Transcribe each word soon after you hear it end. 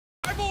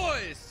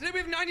boys, today we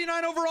have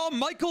 99 overall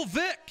Michael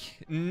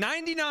Vick,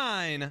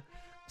 99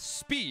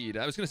 speed.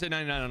 I was going to say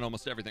 99 on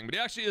almost everything, but he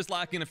actually is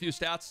lacking a few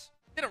stats.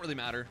 They don't really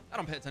matter. I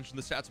don't pay attention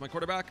to the stats of my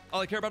quarterback.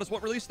 All I care about is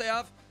what release they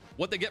have,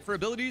 what they get for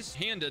abilities,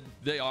 handed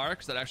they are,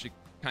 because that actually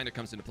kind of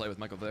comes into play with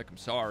Michael Vick. I'm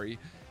sorry.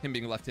 Him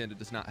being left-handed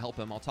does not help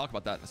him. I'll talk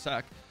about that in a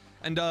sec.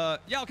 And yeah,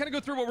 I'll kind of go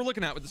through what we're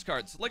looking at with this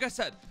card. So, like I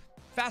said,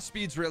 fast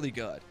speed's really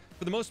good.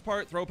 For the most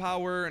part, throw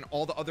power and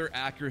all the other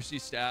accuracy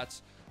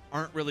stats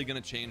aren't really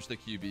going to change the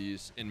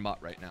QBs in MUT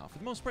right now. For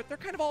the most part, they're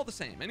kind of all the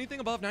same. Anything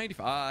above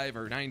 95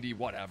 or 90,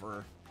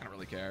 whatever. I don't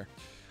really care.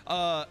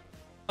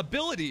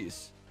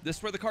 Abilities. This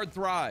is where the card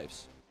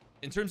thrives.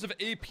 In terms of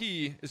AP,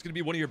 is going to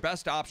be one of your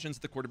best options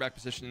at the quarterback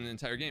position in the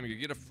entire game. You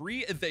get a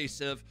free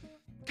evasive,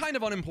 kind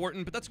of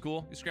unimportant, but that's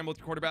cool. You scramble with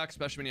your quarterback,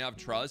 especially when you have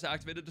Truz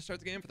activated to start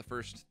the game for the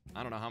first,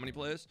 I don't know how many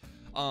plays.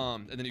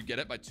 And then you get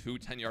it by 2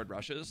 10-yard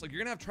rushes. Like, you're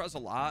going to have Truz a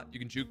lot. You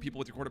can juke people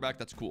with your quarterback.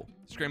 That's cool.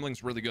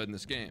 Scrambling's really good in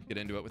this game. Get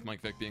into it with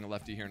Mike Vick being a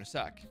lefty here in a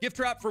sec. Gift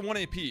Wrap for 1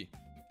 AP.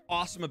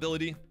 Awesome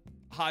ability.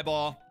 High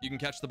ball. You can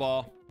catch the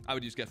ball. I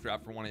would use Gift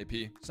Wrap for 1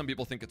 AP. Some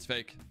people think it's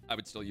fake. I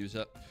would still use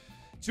it.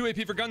 2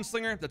 AP for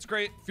Gunslinger. That's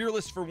great.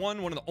 Fearless for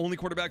 1. One of the only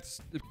quarterbacks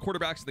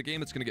of the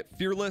game that's going to get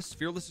Fearless.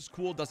 Fearless is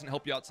cool. Doesn't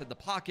help you outside the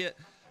pocket.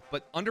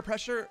 But under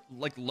pressure,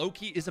 like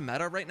low-key is a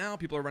meta right now.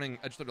 People are running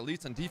edge threat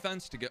elites on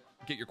defense to get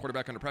your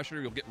quarterback under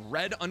pressure. You'll get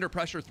red under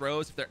pressure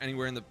throws if they're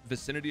anywhere in the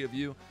vicinity of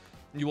you.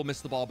 And you will miss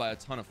the ball by a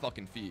ton of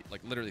fucking feet.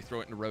 Like, literally throw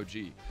it into row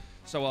G.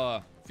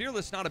 So,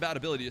 Fearless, not a bad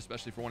ability,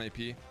 especially for 1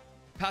 AP.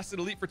 Pass it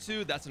elite for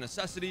 2. That's a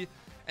necessity.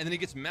 And then he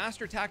gets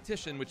Master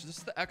Tactician, which this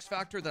is the X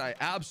Factor that I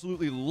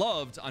absolutely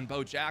loved on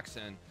Bo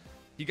Jackson.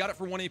 He got it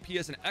for 1 AP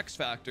as an X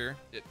Factor.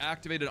 It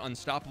activated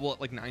Unstoppable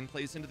at like 9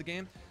 plays into the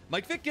game.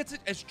 Mike Vick gets it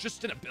as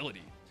just an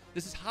ability.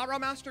 This is Hara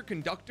Master,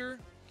 Conductor,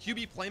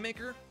 QB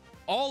Playmaker,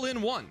 all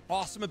in one.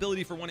 Awesome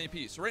ability for 1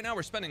 AP. So right now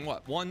we're spending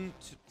what? 1,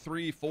 2,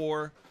 3,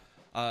 4,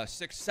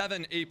 6,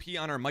 7 AP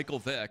on our Michael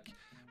Vick.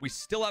 We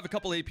still have a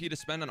couple AP to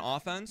spend on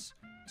offense.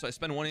 So I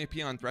spend 1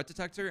 AP on Threat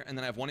Detector, and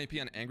then I have 1 AP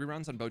on Angry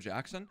Runs on Bo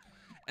Jackson.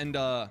 And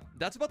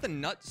that's about the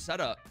nut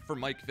setup for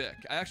Mike Vick.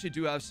 I actually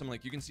do have some,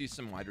 like, you can see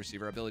some wide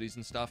receiver abilities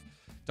and stuff.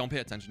 Don't pay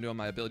attention to them.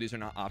 My abilities are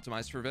not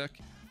optimized for Vick.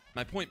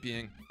 My point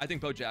being, I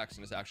think Bo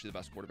Jackson is actually the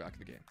best quarterback of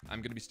the game. I'm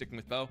going to be sticking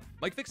with Bo.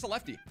 Mike Vick's a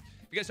lefty.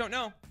 If you guys don't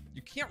know,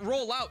 you can't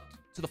roll out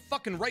to the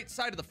fucking right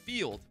side of the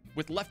field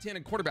with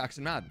left-handed quarterbacks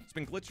in Madden. It's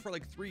been glitched for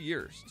like 3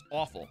 years. It's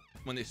awful.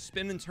 When they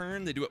spin and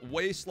turn, they do it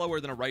way slower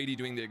than a righty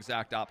doing the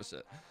exact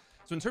opposite.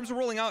 So in terms of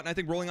rolling out, and I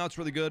think rolling out's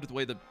really good with the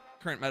way the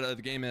current meta of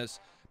the game is,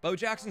 Bo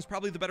Jackson's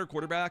probably the better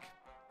quarterback.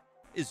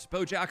 Is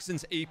Bo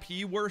Jackson's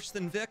AP worse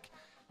than Vick?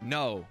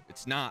 No,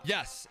 it's not.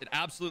 Yes, it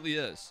absolutely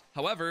is.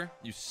 However,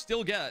 you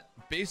still get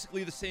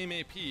basically the same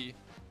AP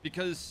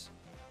because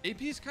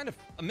AP is kind of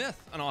a myth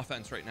on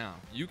offense right now.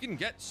 You can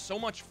get so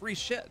much free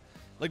shit.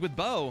 Like with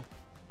Bo,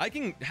 I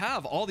can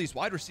have all these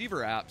wide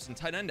receiver apps and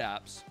tight end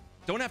apps.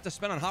 Don't have to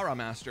spend on Hara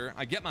Master.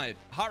 I get my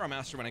Hara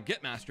Master when I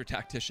get Master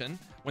Tactician,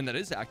 when that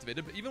is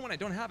activated. But even when I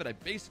don't have it, I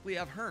basically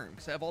have Hearn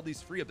because I have all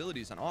these free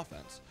abilities on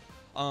offense.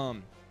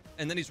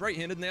 And then he's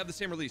right-handed, and they have the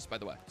same release, by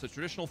the way. So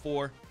traditional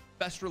 4,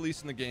 best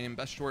release in the game,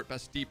 best short,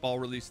 best deep ball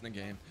release in the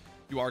game.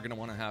 You are going to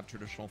want to have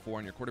traditional 4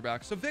 on your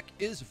quarterback. So Vick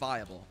is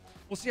viable.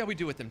 We'll see how we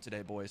do with him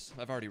today, boys.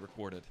 I've already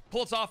recorded.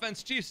 Colts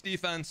offense, Chiefs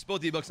defense,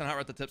 both ebooks on How to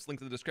Write the Tips, link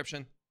in the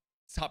description.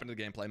 Let's hop into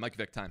the gameplay. Mike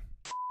Vick time.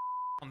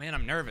 Oh, man,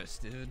 I'm nervous,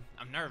 dude.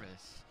 I'm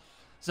nervous.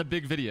 It's a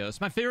big video.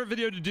 It's my favorite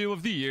video to do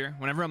of the year.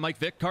 Whenever a Mike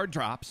Vick card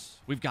drops,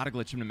 we've got to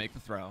glitch him to make the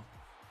throw.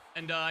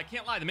 And I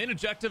can't lie, the main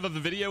objective of the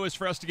video is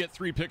for us to get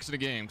 3 picks in a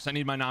game because I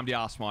need my Namdi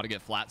Osma to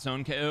get flat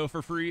zone KO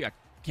for free. I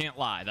can't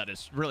lie, that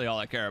is really all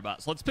I care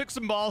about. So let's pick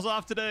some balls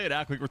off today and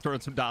act like we're throwing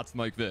some dots to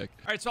Mike Vick.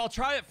 All right, so I'll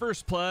try it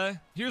first play.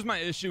 Here's my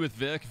issue with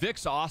Vick.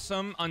 Vick's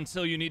awesome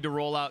until you need to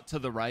roll out to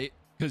the right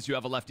because you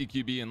have a lefty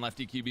QB and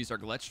lefty QBs are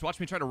glitched.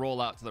 Watch me try to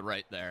roll out to the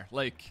right there.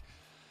 Like,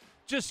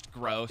 just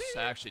gross.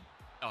 I actually,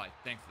 oh, I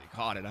thankfully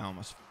caught it. I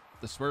almost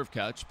the swerve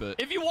catch, but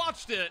if you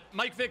watched it,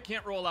 Mike Vick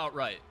can't roll out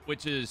right,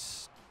 which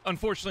is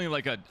unfortunately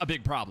like a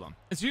big problem.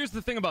 And so here's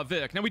the thing about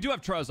Vick. Now we do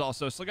have Truz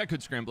also, so like I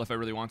could scramble if I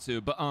really want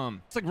to, but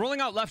it's like rolling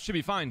out left should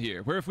be fine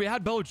here. Where if we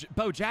had Bo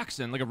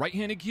Jackson, like a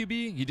right-handed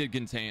QB, he did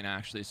contain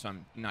actually, so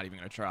I'm not even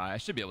gonna try. I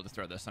should be able to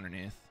throw this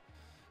underneath.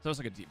 So it's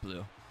like a deep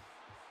blue.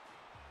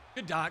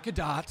 Good dot, good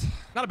dot.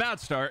 Not a bad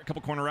start. A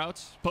couple corner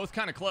routes. Both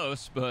kind of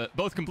close, but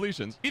both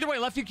completions. Either way,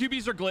 lefty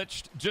QBs are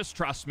glitched. Just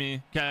trust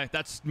me, okay?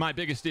 That's my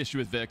biggest issue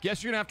with Vick.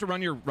 Yes, you're gonna have to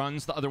run your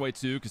runs the other way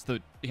too, because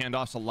the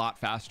handoff's a lot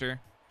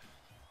faster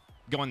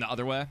going the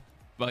other way,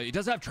 but he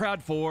does have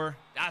trad 4.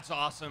 That's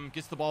awesome.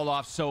 Gets the ball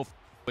off so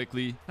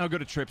quickly. I'll go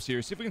to trips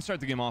here. See if we can start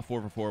the game off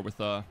 4 for 4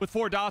 with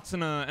 4 dots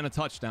and a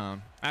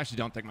touchdown. I actually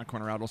don't think my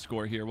corner route will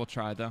score here. We'll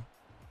try though.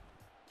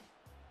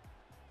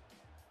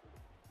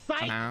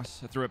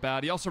 Ass. I threw it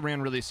bad. He also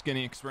ran really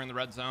skinny because we're in the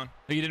red zone.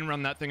 He didn't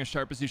run that thing as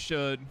sharp as he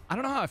should. I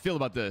don't know how I feel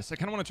about this. I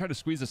kind of want to try to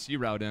squeeze a C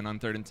route in on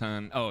 3rd and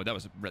 10. Oh, that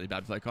was a really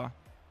bad play call.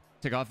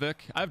 Take off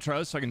Vick. I have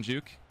Truz, so I can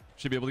juke.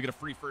 Should be able to get a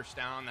free first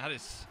down. That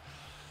is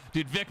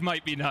Dude, Vick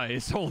might be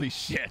nice. Holy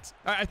shit.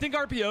 All right, I think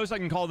RPOs I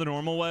can call the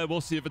normal way. We'll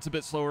see if it's a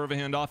bit slower of a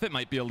handoff. It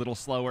might be a little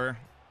slower.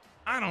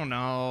 I don't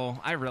know.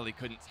 I really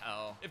couldn't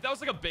tell. If that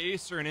was like a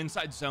base or an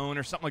inside zone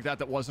or something like that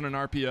that wasn't an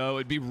RPO,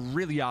 it'd be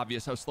really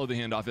obvious how slow the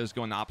handoff is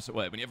going the opposite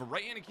way. When you have a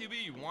right-handed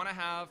QB, you want to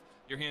have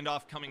your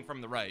handoff coming from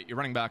the right. You're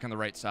running back on the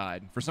right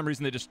side. For some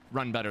reason, they just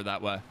run better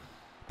that way.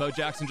 Bo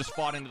Jackson just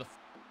fought into the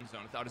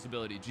zone without his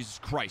ability. Jesus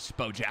Christ,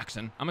 Bo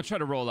Jackson. I'm gonna try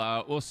to roll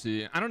out. We'll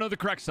see. I don't know the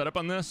correct setup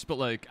on this, but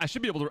like I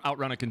should be able to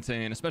outrun a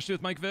contain, especially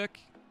with Mike Vick.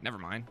 Never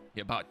mind.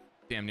 He about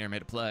damn near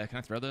made a play. Can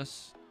I throw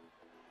this?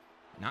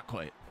 Not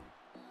quite.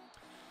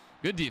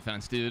 Good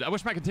defense, dude. I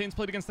wish my contains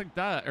played against like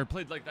that, or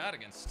played like that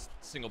against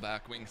single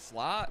back wing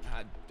slot.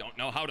 I don't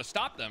know how to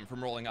stop them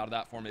from rolling out of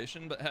that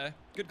formation, but hey,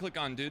 good click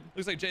on, dude.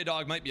 Looks like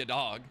J-Dog might be a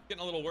dog.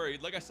 Getting a little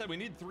worried. Like I said, we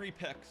need 3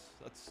 picks.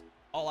 That's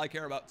all I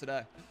care about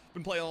today.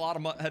 Been playing a lot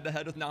of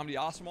head-to-head with Nnamdi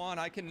Asomugha, and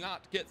I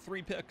cannot get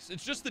 3 picks.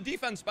 It's just the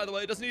defense, by the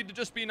way. It doesn't need to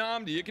just be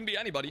Nnamdi. It can be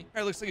anybody. All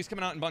right, looks like he's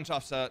coming out in bunch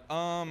offset.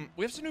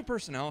 We have some new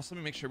personnel, so let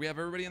me make sure we have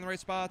everybody in the right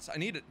spots. I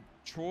need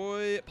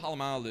Troy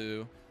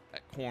Polamalu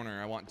at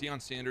corner. I want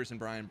Deion Sanders and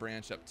Brian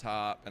Branch up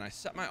top, and I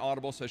set my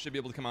audible, so I should be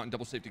able to come out and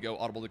double safety go,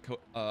 audible to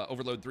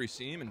overload 3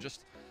 seam, and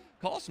just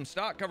call some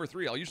stock cover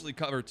 3. I'll usually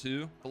cover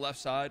 2, the left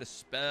side,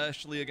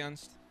 especially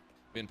against.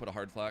 We didn't put a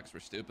hard flex.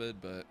 We're stupid,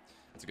 but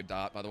that's a good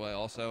dot, by the way,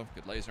 also.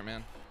 Good laser,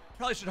 man.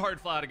 Probably should hard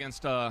flat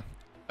against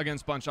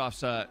bunch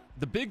offset.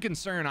 The big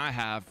concern I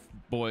have,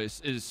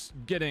 boys, is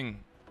getting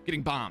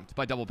bombed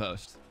by double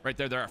post. Right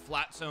there, they're a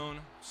flat zone.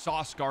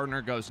 Sauce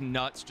Gardner goes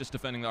nuts just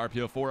defending the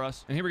RPO for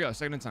us. And here we go,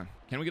 2nd and 10.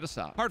 Can we get a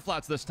stop? Hard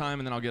flats this time,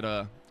 and then I'll get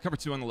a cover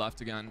 2 on the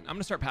left again. I'm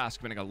gonna start pass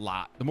committing a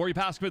lot. The more you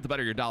pass commit, the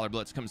better your dollar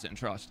blitz comes in,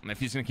 trust. And if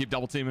he's gonna keep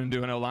double teaming and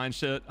doing O-line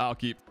shit, I'll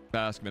keep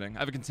pass committing. I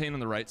have a contain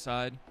on the right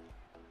side.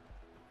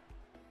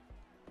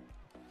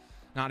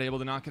 Not able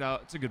to knock it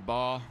out. It's a good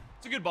ball.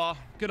 It's a good ball.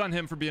 Good on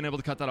him for being able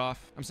to cut that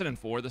off. I'm sitting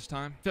 4 this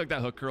time. I feel like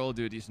that hook curl will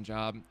do a decent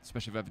job,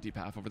 especially if I have a deep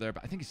half over there,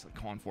 but I think he's like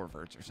calling 4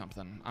 verts or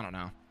something. I don't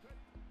know.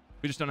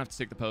 We just don't have to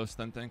take the post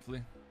then,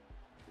 thankfully.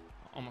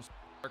 Almost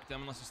worked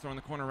him unless he's throwing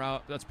the corner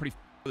route. That's pretty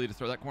early to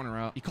throw that corner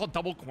route. He called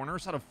double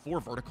corners out of 4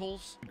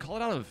 verticals. He'd call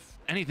it out of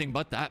anything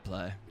but that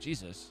play.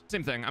 Jesus.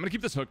 Same thing. I'm gonna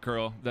keep this hook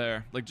curl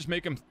there. Like just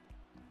make him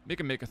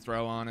make a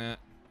throw on it.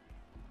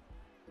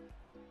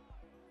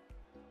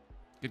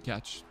 Good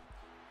catch.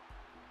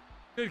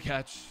 Good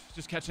catch.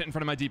 Just catch it in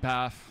front of my deep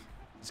half.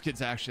 This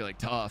kid's actually like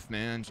tough,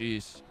 man.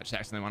 Jeez. I just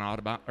accidentally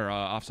went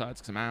offsides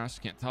because I'm ass.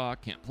 Can't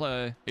talk, can't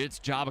play. It's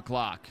job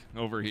o'clock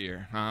over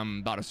here. I'm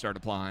about to start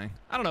applying.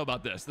 I don't know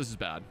about this. This is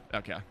bad.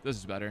 Okay, this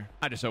is better.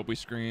 I just hope we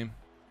scream.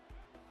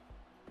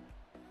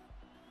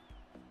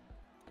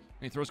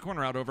 And he throws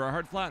corner out over our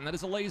hard flat, and that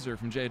is a laser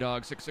from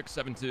J-Dog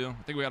 6672.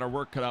 I think we got our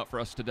work cut out for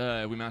us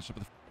today. We matched up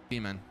with a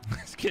demon.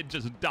 This kid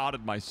just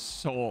dotted my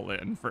soul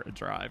in for a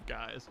drive,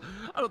 guys.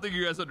 I don't think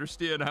you guys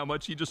understand how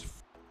much he just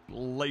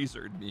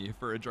lasered me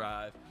for a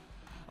drive.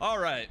 All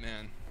right,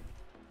 man.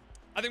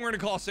 I think we're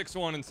gonna call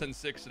 6-1 and send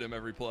 6 at him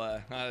every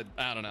play.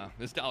 I don't know.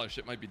 This dollar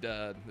shit might be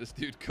dead. This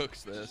dude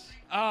cooks this.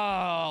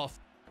 Oh,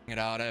 it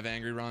out. I have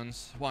angry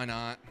runs. Why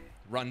not?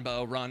 Run,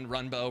 Bo, run,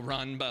 Bo,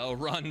 run, Bo,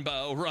 run,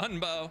 Bo, run,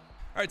 Bo.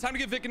 All right, time to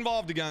get Vick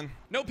involved again.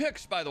 No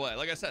picks, by the way.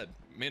 Like I said,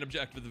 main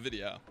objective of the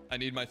video. I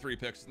need my 3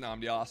 picks with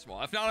Nnamdi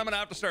Asomugha. If not, I'm gonna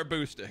have to start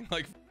boosting.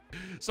 Like,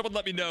 someone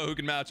let me know who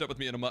can match up with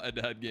me in a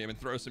head-to-head game and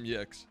throw some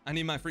yicks. I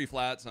need my free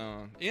flat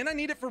zone. And I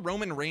need it for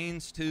Roman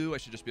Reigns, too. I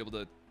should just be able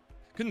to...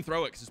 Couldn't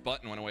throw it because his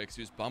button went away because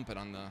he was bumping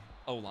on the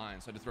O-line,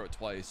 so I had to throw it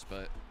twice.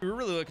 But we were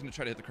really looking to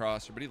try to hit the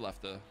crosser, but he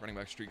left the running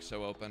back streak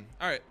so open.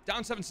 All right,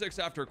 down 7-6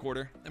 after a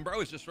quarter. And bro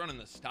is just running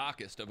the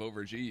stockest of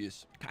over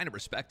G's. Kind of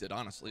respected,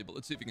 honestly, but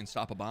let's see if he can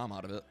stop a bomb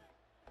out of it.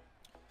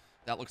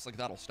 That looks like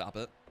that'll stop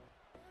it.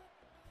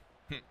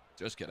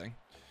 Just kidding.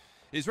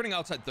 He's running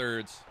outside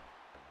thirds.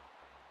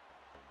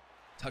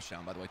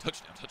 Touchdown, by the way.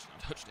 Touchdown, touchdown,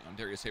 touchdown.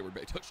 Darius Hayward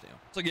Bay, touchdown.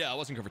 It's like, yeah, it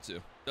wasn't cover 2.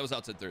 That was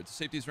outside thirds. The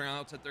safeties ran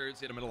outside thirds.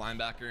 He had a middle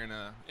linebacker in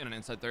an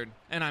inside third.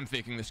 And I'm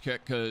faking this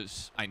kick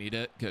because I need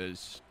it,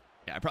 because,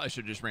 yeah, I probably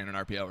should have just ran an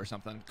RPO or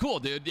something. Cool,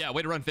 dude. Yeah,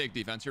 way to run fake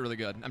defense. You're really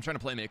good. I'm trying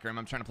to playmaker him.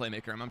 I'm trying to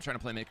playmaker him. I'm trying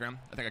to playmaker him.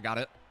 I think I got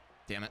it.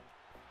 Damn it.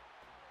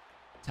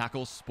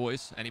 Tackles,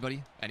 boys.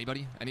 Anybody?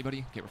 Anybody?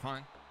 Anybody? Okay, we're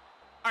fine.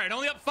 All right,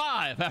 only up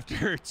 5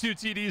 after 2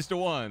 TDs to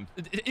 1.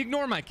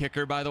 Ignore my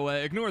kicker, by the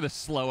way. Ignore the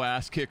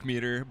slow-ass kick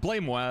meter.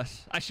 Blame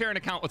Wes. I share an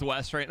account with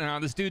Wes right now.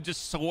 This dude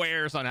just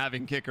swears on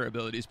having kicker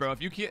abilities, bro.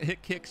 If you can't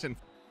hit kicks and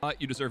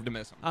you deserve to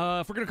miss them.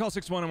 If we're going to call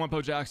 6-1, I want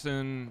Bo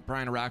Jackson,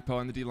 Brian Arakpo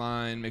on the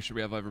D-line. Make sure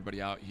we have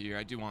everybody out here.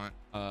 I do want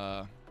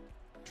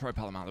Troy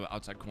Polamalu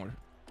outside corner,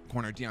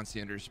 Deion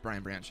Sanders,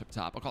 Brian Branch up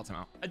top. I'll call time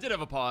out. I did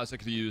have a pause I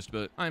could have used,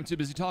 but I'm too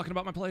busy talking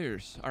about my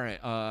players. All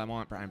right, I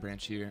want Brian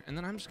Branch here. And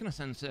then I'm just going to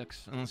send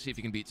 6. And let's see if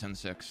you can beat send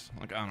 6.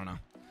 Like, I don't know.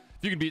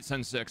 If you can beat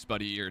send 6,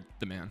 buddy, you're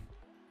the man.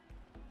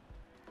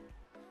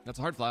 That's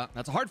a hard flat.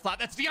 That's a hard flat.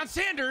 That's Deion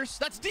Sanders.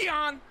 That's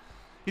Deion.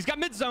 He's got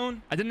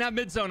mid-zone. I didn't have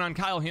mid-zone on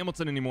Kyle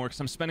Hamilton anymore because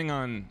I'm spending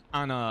on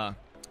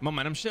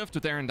momentum shift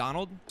with Aaron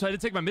Donald. So I had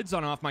to take my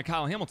mid-zone off my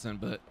Kyle Hamilton,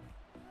 but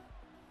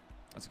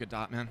that's a good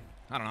dot, man.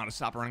 I don't know how to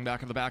stop a running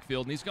back in the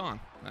backfield, and he's gone.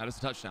 That is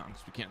a touchdown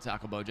because we can't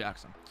tackle Bo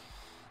Jackson.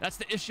 That's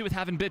the issue with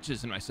having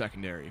bitches in my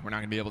secondary. We're not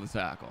going to be able to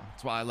tackle.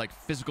 That's why I like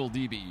physical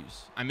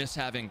DBs. I miss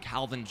having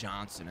Calvin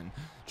Johnson and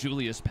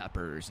Julius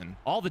Peppers and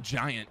all the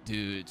giant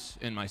dudes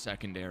in my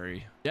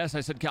secondary. Yes,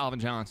 I said Calvin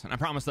Johnson. I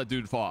promise that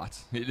dude fought.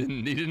 He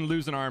didn't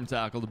lose an arm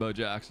tackle to Bo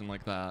Jackson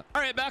like that.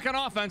 All right, back on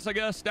offense, I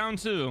guess. Down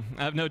 2.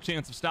 I have no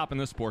chance of stopping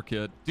this poor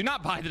kid. Do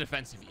not buy the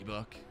defensive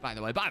ebook. By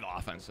the way, buy the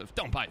offensive.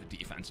 Don't buy the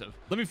defensive.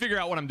 Let me figure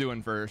out what I'm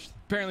doing first.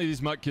 Apparently,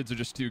 these MUT kids are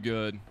just too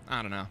good.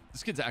 I don't know.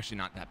 This kid's actually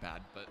not that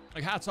bad, but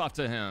like hats off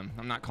to him.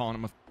 I'm not calling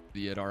him a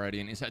idiot already,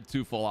 and he's had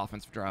 2 full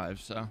offensive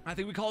drives, so I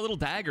think we call a little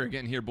dagger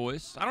again here,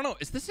 boys. I don't know,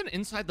 is this an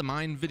inside the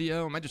mind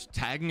video? Am I just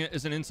tagging it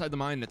as an inside the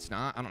mind? It's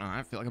not. I don't know.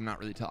 I feel like I'm not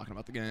really talking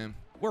about the game.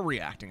 We're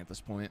reacting at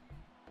this point.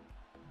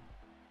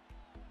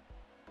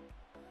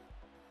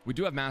 We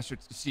do have master.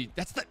 See,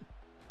 that's the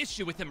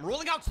issue with him.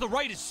 Rolling out to the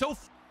right is so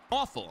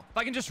awful. If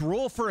I can just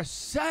roll for a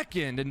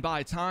second and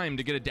buy time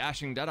to get a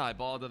dashing deadeye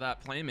ball to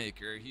that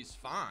playmaker, he's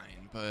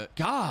fine. But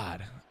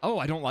God, oh,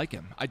 I don't like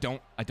him. I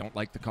don't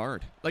like the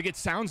card. Like, it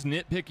sounds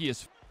nitpicky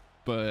as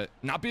but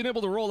not being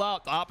able to roll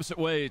out the opposite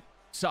way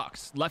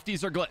sucks.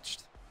 Lefties are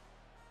glitched.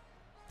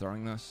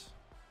 Throwing this,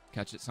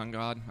 catch it, Sun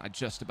God. I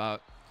just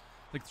about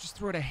like just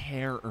throw it a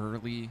hair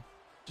early,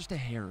 just a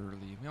hair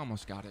early. We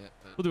almost got it.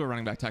 But we'll do a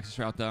running back Texas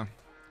route though.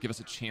 Give us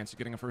a chance of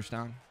getting a first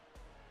down.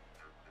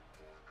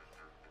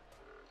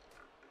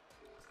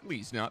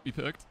 Please not be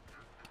picked.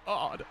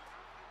 God.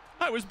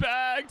 I was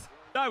bagged.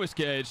 I was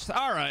caged.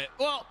 All right.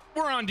 Well,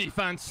 we're on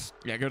defense.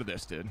 Yeah, go to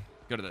this, dude.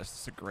 Go to this.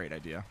 It's a great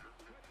idea.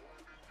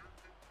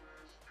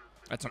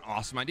 That's an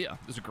awesome idea.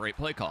 This is a great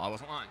play call. I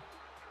wasn't lying.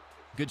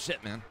 Good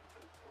shit, man.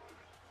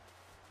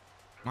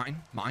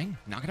 Mine.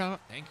 Knock it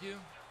out. Thank you.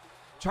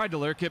 Tried to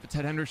lurk it, but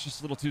Ted Hendricks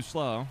just a little too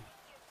slow.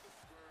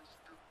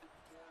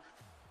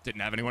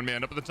 Didn't have anyone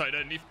manned up at the tight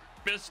end. He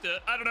missed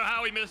it. I don't know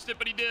how he missed it,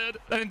 but he did.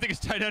 I didn't think his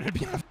tight end would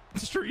be on a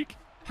streak.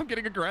 I'm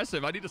getting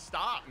aggressive. I need to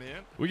stop,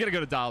 man. We got to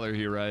go to dollar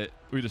here, right?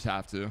 We just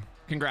have to.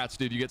 Congrats,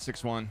 dude. You get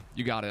 6-1.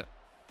 You got it.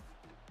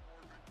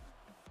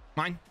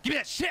 Mine. Give me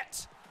that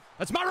shit.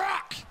 That's my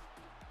rock.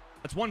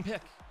 That's 1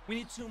 pick. We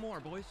need 2 more,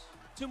 boys.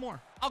 2 more.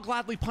 I'll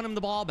gladly punt him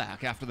the ball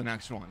back after the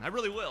next one. I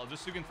really will,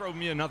 just so you can throw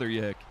me another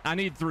yick. I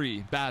need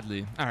 3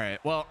 badly. All right.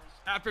 Well,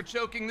 after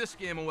choking this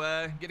game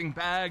away, getting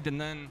bagged,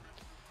 and then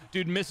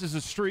dude misses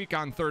a streak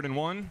on 3rd and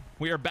 1,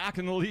 we are back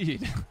in the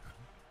lead.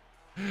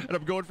 And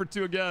I'm going for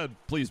 2 again.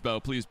 Please, Bo.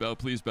 Please, Bo.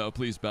 Please, Bo.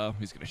 Please, Bo.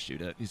 He's going to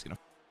shoot it. He's going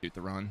to shoot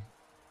the run.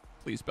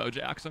 Please, Bo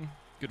Jackson.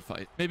 Good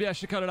fight. Maybe I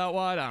should cut it out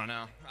wide. I don't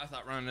know. I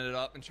thought running it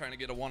up and trying to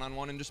get a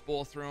one-on-one and just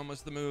bowl through him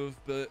was the move,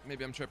 but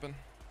maybe I'm tripping.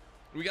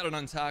 We got an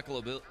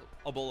untackleable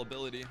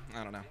ability.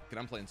 I don't know.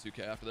 I'm playing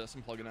 2K after this.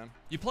 I'm plugging in.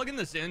 You plugging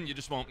this in, you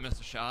just won't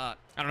miss a shot.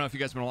 I don't know if you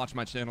guys been watching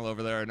my channel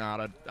over there or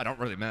not. I don't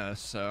really miss,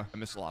 so I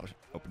miss a lot of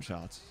open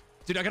shots.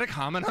 Dude, I got a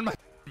comment on my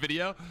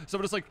video.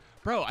 Someone was like,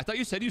 bro, I thought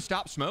you said you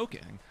stopped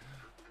smoking.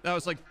 I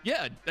was like,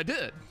 yeah, I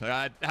did.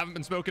 I haven't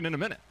been smoking in a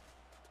minute.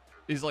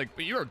 He's like,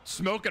 but you were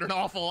smoking an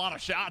awful lot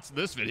of shots in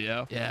this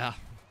video. Yeah.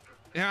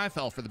 Yeah, I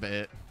fell for the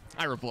bait.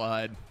 I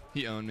replied.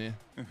 He owned me.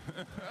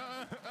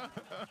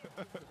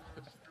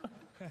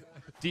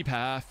 Deep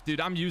half.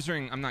 Dude, I'm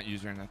not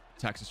using the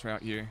Texas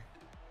route here.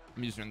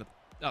 I'm using the...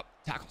 Oh,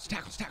 tackles.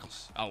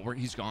 Oh,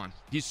 he's gone.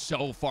 He's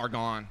so far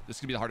gone. This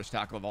is going to be the hardest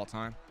tackle of all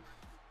time.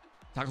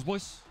 Tackles,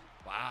 boys.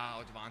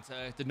 Wow,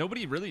 Devontae. Did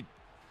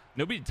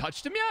nobody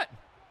touched him yet?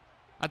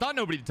 I thought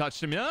nobody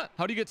touched him yet.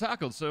 How do you get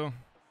tackled? So,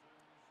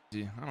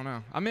 I don't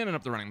know. I'm manning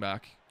up the running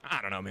back.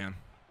 I don't know, man.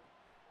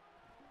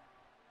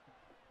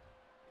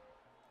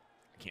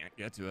 I can't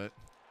get to it.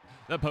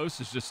 That post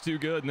is just too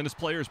good. And then his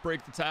players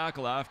break the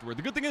tackle afterward.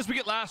 The good thing is we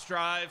get last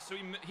drive. So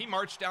he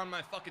marched down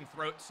my fucking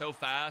throat so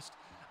fast.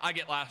 I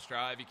get last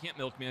drive. You can't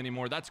milk me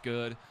anymore. That's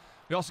good.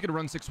 We also get a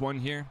run 6-1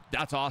 here.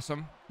 That's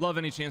awesome. Love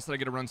any chance that I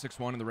get a run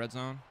 6-1 in the red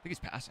zone. I think he's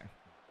passing.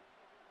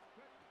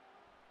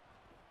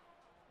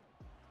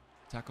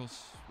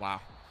 Tackles. Wow.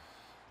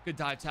 Good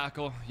dive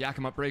tackle.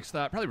 Yakima breaks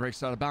that. Probably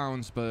breaks it out of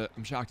bounds, but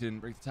I'm shocked he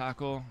didn't break the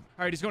tackle. All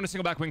right, he's going to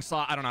single back wing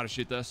slot. I don't know how to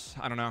shoot this.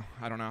 I don't know.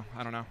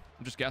 I'm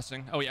just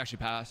guessing. Oh, he actually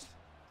passed.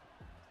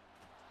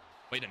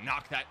 Way to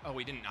knock that. Oh,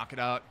 he didn't knock it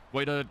out.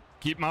 Way to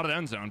keep him out of the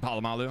end zone,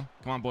 Palomalu.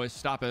 Come on, boys.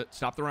 Stop it.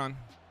 Stop the run.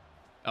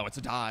 Oh, it's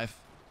a dive.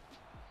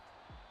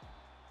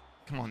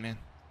 Come on,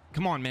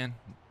 man.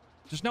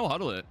 Just no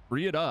huddle it.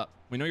 Re it up.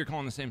 We know you're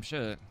calling the same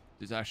shit.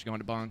 He's actually going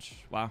to bunch.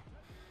 Wow.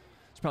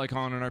 He's probably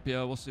calling an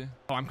RPO. We'll see.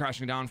 Oh, I'm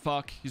crashing down.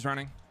 Fuck. He's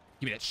running.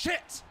 Give me that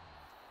shit.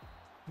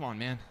 Come on,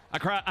 man.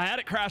 I had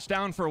it crash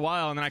down for a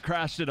while, and then I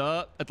crashed it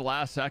up at the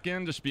last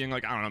second, just being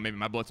like, I don't know, maybe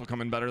my blitz will come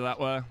in better that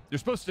way. You're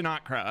supposed to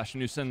not crash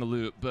when you send the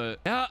loop, but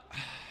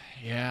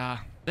yeah.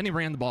 Then he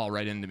ran the ball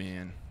right into me,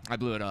 and I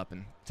blew it up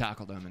and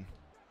tackled him, and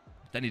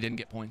then he didn't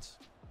get points.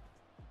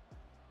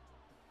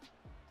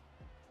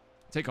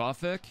 Take off,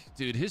 Vick.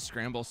 Dude, his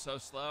scramble's so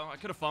slow. I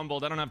could have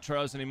fumbled. I don't have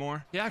Truz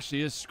anymore. He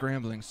actually is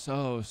scrambling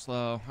so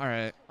slow. All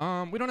right.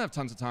 We don't have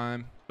tons of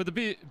time. But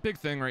the big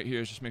thing right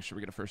here is just make sure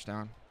we get a first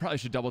down. Probably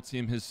should double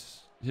team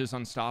his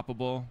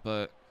unstoppable,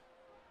 but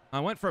I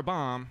went for a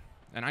bomb,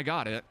 and I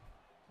got it.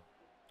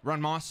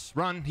 Run, Moss,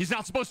 run. He's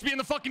not supposed to be in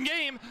the fucking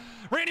game.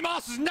 Randy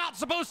Moss is not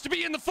supposed to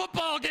be in the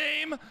football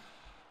game.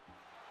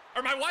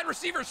 Are my wide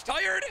receivers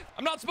tired?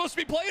 I'm not supposed to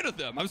be playing with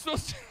them. I'm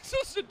supposed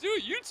to do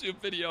a YouTube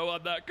video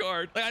on that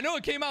card. Like, I know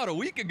it came out a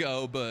week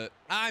ago, but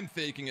I'm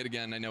faking it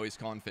again. I know he's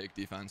calling fake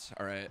defense.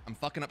 All right, I'm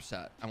fucking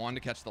upset. I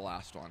wanted to catch the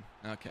last one.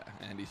 Okay,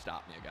 and he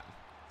stopped me again.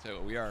 So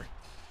we are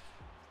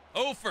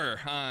 0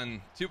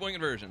 on 2-point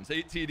conversions,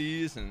 8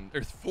 TDs and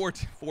there's 4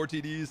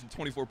 TDs and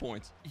 24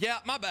 points. Yeah,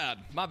 my bad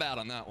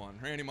on that one.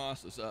 Randy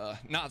Moss is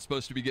not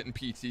supposed to be getting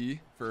PT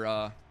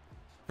for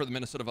the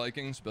Minnesota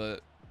Vikings, but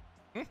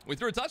we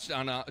threw a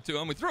touchdown to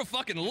him. We threw a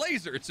fucking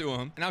laser to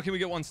him. And now can we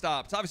get one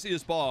stop? It's obviously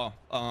his ball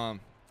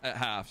at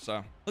half.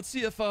 So let's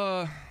see if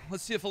a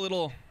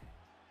little.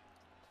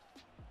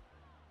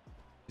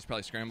 He's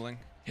probably scrambling.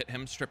 Hit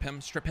him, strip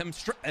him, strip him,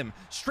 strip him,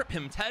 strip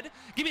him, Ted.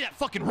 Give me that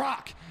fucking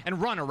rock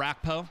and run,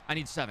 Arakpo. I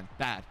need 7.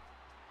 Bad.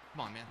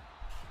 Come on, man.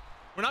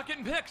 We're not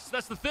getting picks.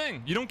 That's the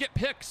thing. You don't get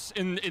picks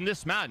in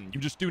this Madden. You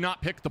just do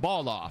not pick the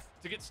ball off.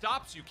 To get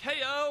stops, you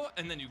KO,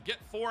 and then you get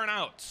 4 and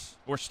outs.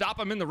 Or stop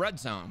them in the red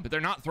zone, but they're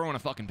not throwing a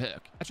fucking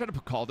pick. I tried to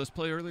call this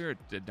play earlier. It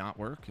did not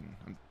work, and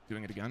I'm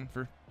doing it again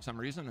for some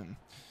reason, and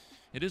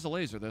it is a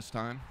laser this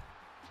time.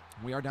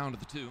 We are down to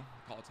the 2.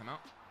 Call a timeout.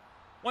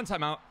 1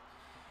 timeout.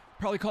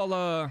 Probably call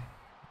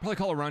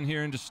a run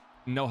here and just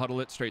no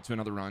huddle it straight to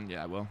another run.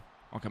 Yeah, I will.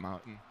 I'll come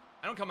out. And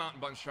I don't come out in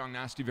bunch strong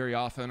nasty very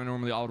often. I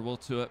normally audible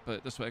to it,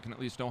 but this way I can at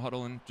least no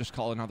huddle and just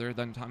call another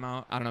then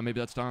timeout. I don't know,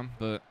 maybe that's dumb,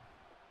 but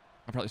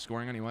I'm probably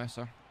scoring anyway,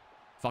 so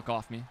fuck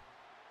off me.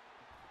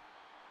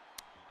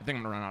 I think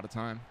I'm gonna run out of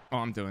time. Oh,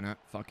 I'm doing it.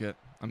 Fuck it.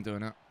 I'm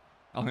doing it.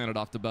 I'll hand it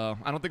off to Bo.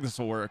 I don't think this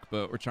will work,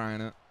 but we're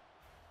trying it.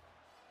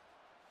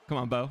 Come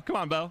on, Bo. Come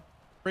on, Bo.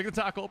 Break the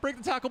tackle. Break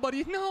the tackle,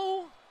 buddy.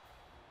 No.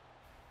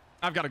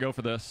 I've got to go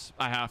for this.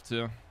 I have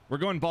to. We're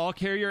going ball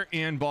carrier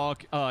and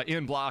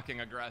blocking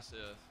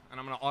aggressive. And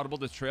I'm going to audible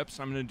the trips.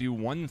 I'm going to do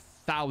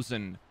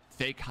 1,000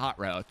 fake hot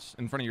routes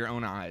in front of your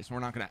own eyes. We're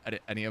not going to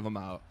edit any of them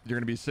out. You're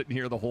going to be sitting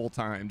here the whole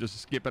time,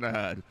 just skipping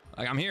ahead.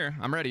 Like, I'm here.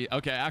 I'm ready.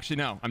 Okay, actually,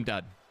 no. I'm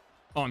dead.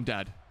 Oh, I'm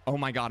dead. Oh,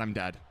 my God, I'm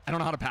dead. I don't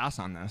know how to pass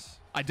on this.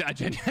 I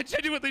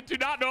genuinely do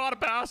not know how to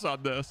pass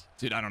on this.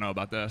 Dude, I don't know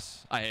about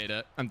this. I hate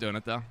it. I'm doing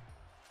it, though.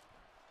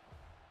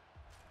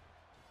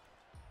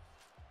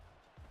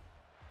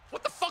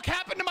 What the fuck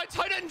happened to my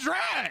tight end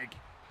drag?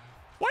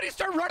 Why did he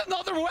start running the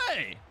other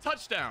way?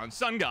 Touchdown,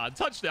 Sun God.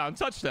 Touchdown,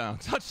 touchdown,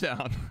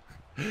 touchdown.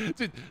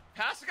 Dude,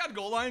 passing on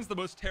goal line is the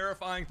most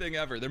terrifying thing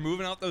ever. They're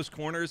moving out those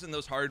corners and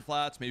those hard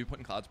flats, maybe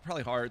putting clouds,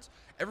 probably hards.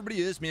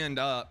 Everybody is manned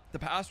up. The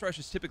pass rush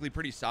is typically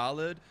pretty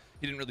solid.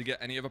 He didn't really get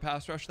any of a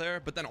pass rush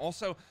there, but then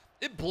also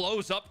it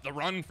blows up the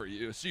run for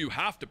you, so you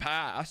have to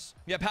pass.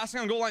 Yeah,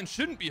 passing on goal line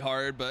shouldn't be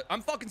hard, but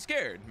I'm fucking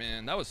scared,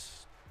 man. That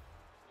was,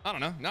 I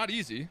don't know, not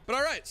easy. But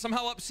all right,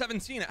 somehow up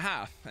 17 at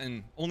half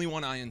and only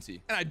 1 INT.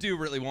 And I do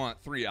really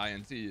want 3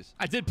 INTs.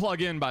 I did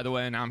plug in, by the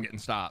way, and now I'm getting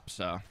stopped,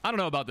 so I don't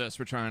know about this.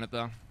 We're trying it,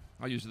 though.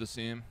 I'll use the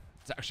seam.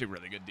 It's actually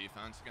really good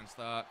defense against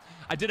that.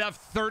 I did have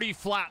 30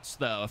 flats,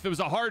 though. If it was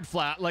a hard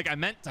flat like I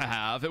meant to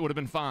have, it would have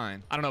been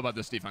fine. I don't know about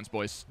this defense,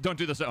 boys. Don't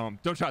do this at home.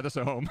 Don't try this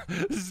at home.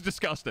 This is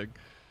disgusting.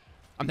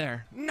 I'm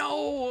there.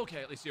 No.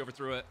 Okay, at least he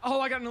overthrew it. Oh,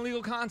 I got an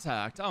illegal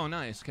contact. Oh,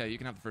 nice. Okay, you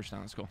can have the first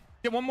down. That's cool.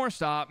 Get one more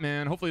stop,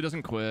 man. Hopefully he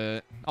doesn't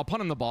quit. I'll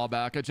punt him the ball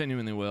back. I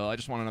genuinely will. I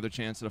just want another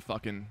chance at a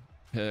fucking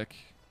pick.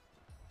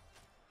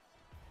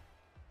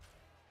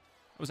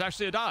 It was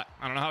actually a dot.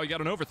 I don't know how he got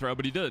an overthrow,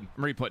 but he did.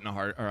 I'm re-putting a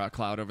heart or a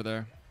cloud over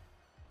there.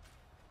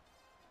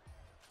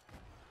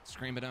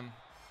 Scream at him.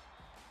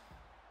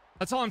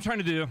 That's all I'm trying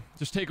to do.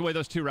 Just take away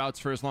those 2 routes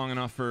for as long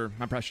enough for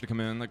my pressure to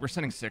come in. Like, we're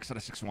sending 6 out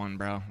of 6-1,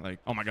 bro. Like,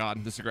 oh my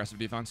God, this aggressive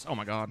defense. Oh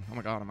my God. Oh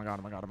my God. Oh my God.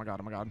 Oh my God. Oh my God.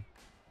 Oh my God.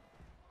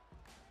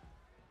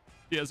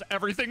 He has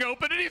everything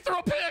open and he threw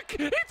a pick. He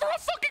threw a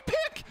fucking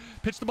pick.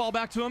 Pitch the ball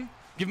back to him.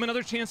 Give him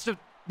another chance to.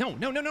 No.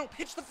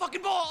 Pitch the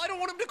fucking ball. I don't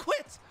want him to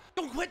quit.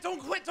 Don't quit. Don't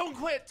quit. Don't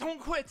quit. Don't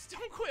quit.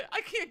 Don't quit.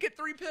 I can't get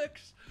 3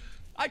 picks.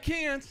 I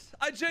can't.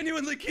 I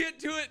genuinely can't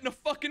do it in a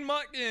fucking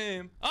MUT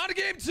game. On to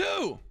game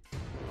 2.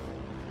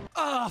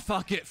 Oh,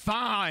 fuck it.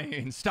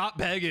 Fine. Stop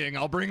begging.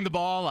 I'll bring the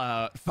ball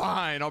out.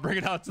 Fine. I'll bring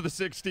it out to the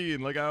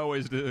 16 like I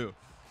always do.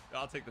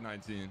 I'll take the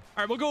 19. All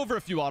right, we'll go over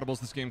a few audibles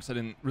this game because I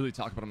didn't really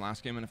talk about them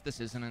last game. And if this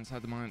isn't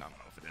inside the mind, I don't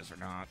know if it is or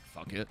not.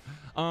 Fuck it.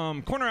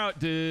 Corner out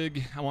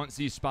dig. I want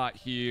Z spot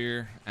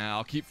here.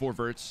 I'll keep 4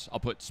 verts. I'll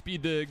put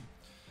speed dig.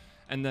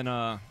 And then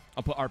I'll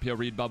put RPO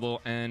read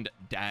bubble and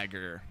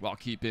dagger while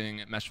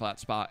keeping mesh flat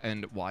spot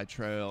and wide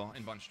trail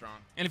in bunch strong.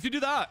 And if you do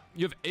that,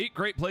 you have 8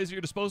 great plays at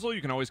your disposal.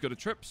 You can always go to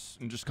trips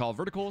and just call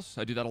verticals.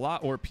 I do that a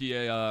lot. Or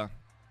PA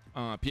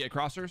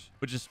crossers,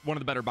 which is one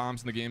of the better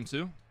bombs in the game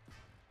too.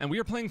 And we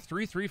are playing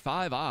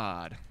 3-3-5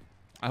 odd.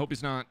 I hope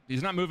he's not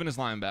moving his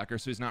linebacker,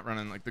 so he's not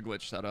running like the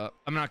glitch setup.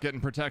 I'm not getting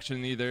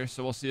protection either,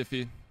 so we'll see if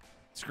he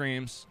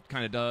screams.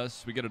 Kind of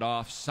does. We get it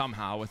off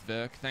somehow with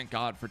Vick. Thank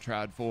God for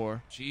Trad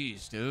 4.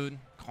 Jeez, dude.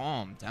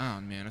 calm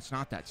down, man. It's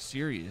not that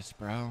serious,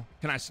 bro.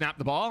 Can I snap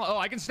the ball? Oh,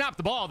 I can snap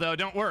the ball, though.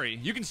 Don't worry.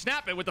 You can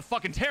snap it with a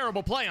fucking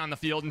terrible play on the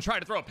field and try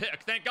to throw a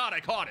pick. Thank God I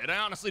caught it. I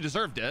honestly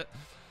deserved it.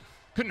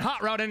 Couldn't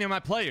hot route any of my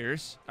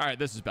players. All right,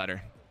 this is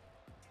better.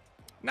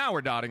 Now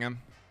we're dotting him.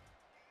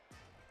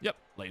 Yep,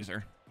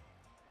 laser.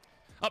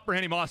 Up,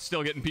 Randy Moss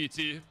still getting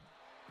PT.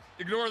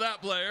 Ignore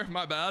that player.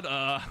 My bad.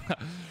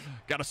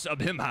 Gotta sub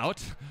him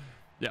out.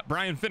 Yeah,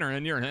 Brian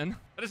Finneran, you're in.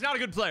 That is not a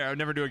good player. I would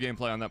never do a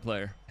gameplay on that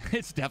player.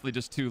 It's definitely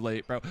just too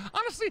late, bro.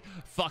 Honestly,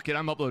 fuck it.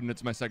 I'm uploading it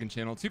to my second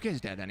channel.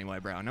 2K's dead anyway,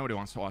 bro. Nobody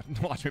wants to watch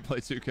me play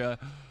 2K.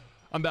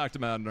 I'm back to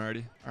Madden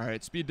already. All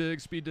right, speed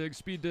dig, speed dig,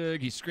 speed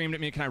dig. He screamed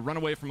at me. Can I run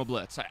away from a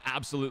blitz? I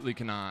absolutely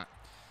cannot.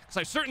 Because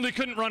I certainly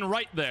couldn't run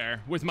right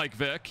there with Mike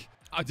Vick.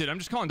 Oh, dude, I'm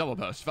just calling double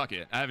post. Fuck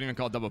it. I haven't even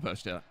called double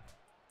post yet.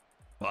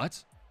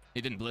 What?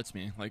 He didn't blitz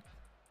me. Like,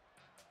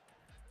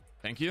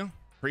 thank you.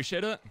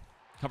 Appreciate it.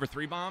 Cover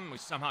 3 bomb. We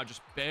somehow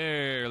just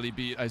barely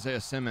beat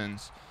Isaiah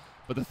Simmons.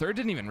 But the third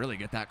didn't even really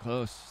get that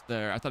close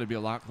there. I thought it'd be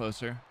a lot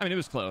closer. I mean, it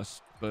was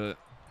close, but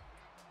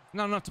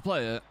not enough to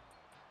play it.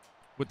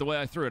 With the way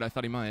I threw it, I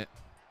thought he might.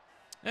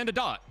 And a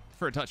dot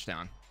for a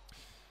touchdown.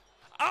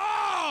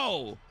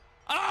 Oh!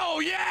 Oh,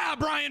 yeah,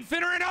 Brian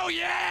Finneran. Oh,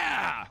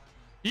 yeah!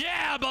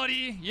 Yeah,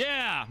 buddy.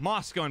 Yeah.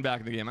 Moss going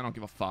back in the game. I don't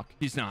give a fuck.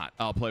 He's not.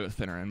 I'll play with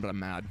Finneran, but I'm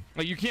mad.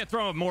 Like, you can't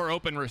throw a more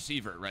open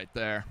receiver right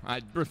there.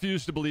 I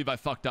refuse to believe I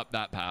fucked up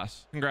that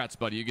pass. Congrats,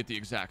 buddy. You get the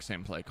exact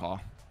same play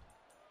call.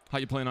 How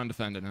you plan on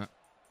defending it?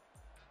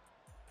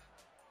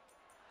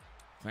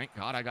 Thank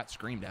God I got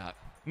screamed at.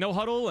 No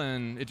huddle,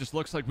 and it just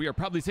looks like we are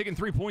probably taking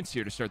 3 points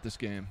here to start this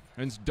game.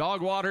 And it's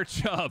Dogwater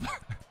Chubb.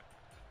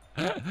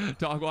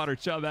 Dogwater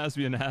Chubb has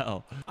me in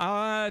hell.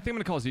 I think I'm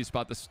going to call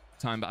Z-spot this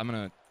time, but I'm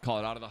going to call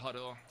it out of the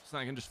huddle so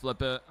I can just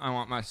flip it. I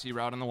want my C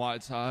route on the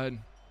wide side.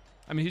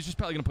 I mean, he's just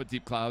probably going to put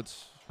deep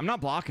clouds. I'm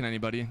not blocking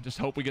anybody. Just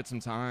hope we get some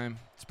time.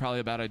 It's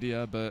probably a bad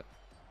idea, but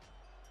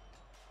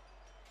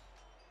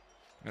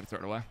I got to throw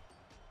it away.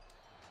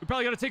 We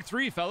probably got to take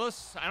 3,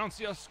 fellas. I don't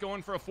see us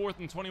going for a 4th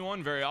and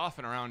 21 very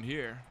often around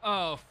here.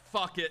 Oh,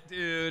 fuck it,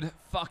 dude.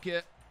 Fuck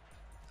it.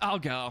 I'll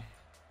go.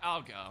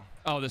 I'll go.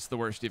 Oh, this is the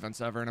worst defense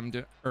ever, and I'm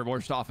doing, or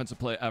worst offensive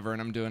play ever, and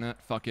I'm doing it.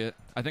 Fuck it.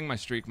 I think my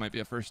streak might be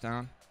a first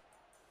down.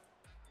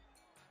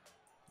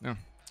 No,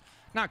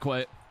 not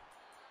quite.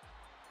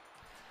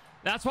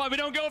 That's why we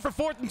don't go for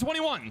 4th and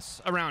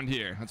 21s around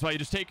here. That's why you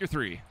just take your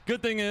 3.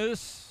 Good thing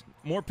is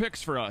more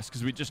picks for us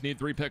because we just need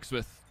 3 picks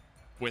with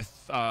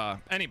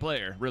any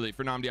player, really,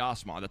 for Nnamdi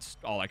Asomugha. That's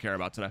all I care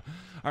about today.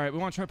 All right, we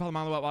want to try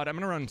Palomalo out wide. I'm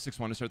going to run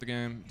 6-1 to start the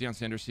game. Deion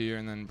Sanders here,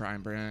 and then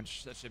Brian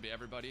Branch. That should be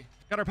everybody.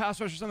 Got our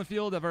pass rushers on the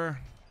field. Have our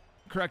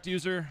correct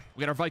user.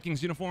 We got our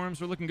Vikings uniforms.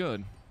 We're looking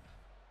good.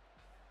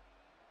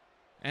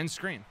 And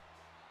screen.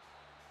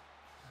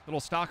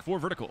 Little stock 4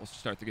 verticals to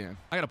start the game.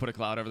 I got to put a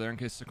cloud over there in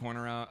case it's a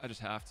corner out. I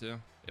just have to.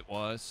 It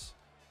was.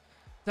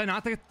 Did I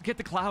not get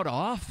the cloud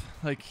off?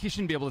 Like, he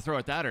shouldn't be able to throw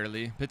it that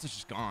early. Pitts is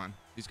just gone.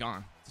 He's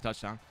gone. It's a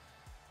touchdown.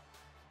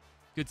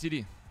 Good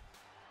TD.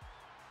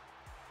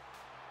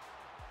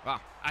 Wow.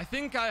 I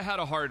think I had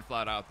a hard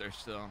flat out there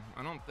still.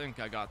 I don't think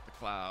I got the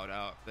cloud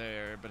out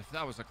there, but if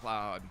that was a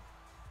cloud,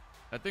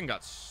 that thing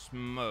got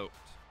smoked.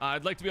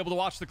 I'd like to be able to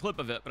watch the clip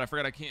of it, but I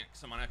forgot I can't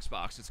because I'm on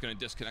Xbox. It's going to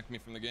disconnect me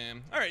from the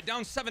game. All right,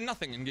 down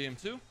 7-0 in game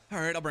 2. All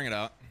right, I'll bring it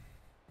out.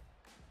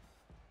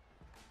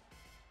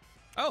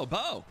 Oh,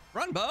 Bo.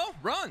 Run, Bo.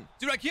 Run.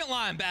 Dude, I can't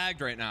lie. I'm bagged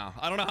right now.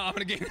 I don't know how I'm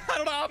going to gain. I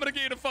don't know how I'm going to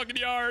gain a fucking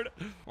yard.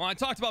 Well, I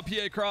talked about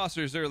PA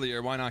crossers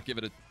earlier. Why not give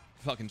it a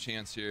fucking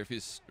chance here if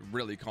he's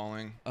really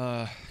calling?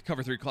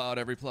 Cover 3 cloud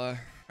every play. All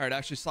right,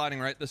 actually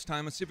sliding right this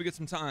time. Let's see if we get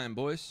some time,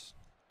 boys.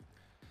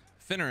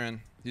 Finneran.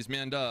 He's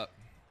manned up.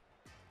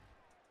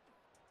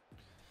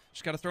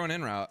 Just got to throw an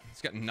in route.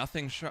 He's got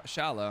nothing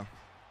shallow.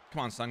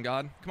 Come on, Sun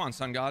God. Come on,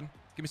 Sun God.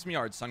 Give me some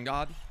yards, Sun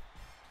God.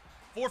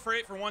 4 for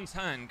 8 for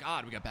 110.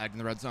 God, we got bagged in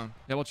the red zone.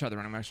 Yeah, we'll try the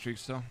running back streak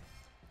still.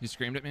 He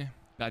screamed at me.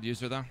 Bad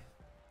user, though.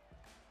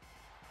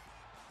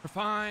 We're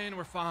fine.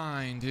 We're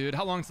fine, dude.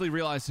 How long until he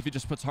realizes if he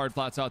just puts hard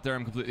flats out there,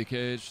 I'm completely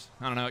caged?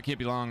 I don't know. It can't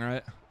be long,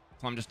 right?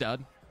 Until I'm just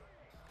dead.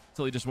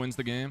 Until he just wins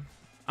the game.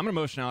 I'm going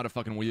to motion out a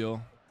fucking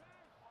wheel.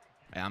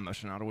 Yeah, I'm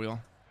motioning out a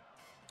wheel.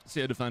 See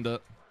how I defend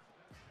it.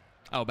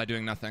 Oh, by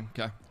doing nothing.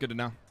 Okay, good to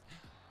know.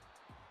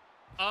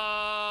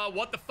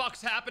 What the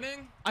fuck's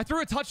happening? I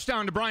threw a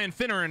touchdown to Brian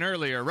Finneran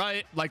earlier,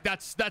 right? Like,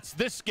 that's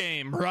this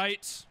game,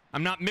 right?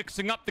 I'm not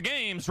mixing up the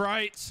games,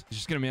 right? He's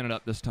just gonna man it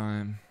up this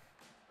time.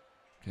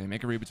 Okay,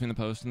 make a read between the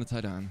post and the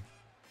tight end.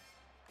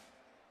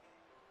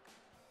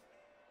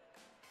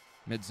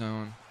 Mid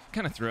zone.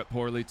 Kind of threw it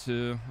poorly,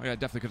 too. I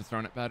definitely could have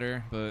thrown it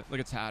better, but look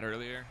at Tad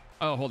earlier.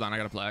 Oh, hold on. I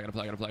gotta play.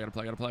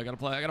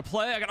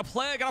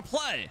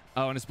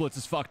 Oh, and his blitz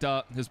is fucked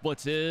up. His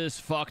blitz is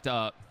fucked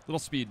up. Little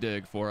speed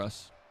dig for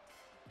us.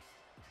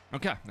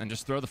 Okay, and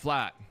just throw the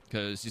flat,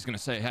 because he's going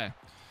to say, hey,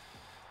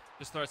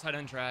 just throw a tight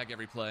end drag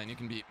every play, and you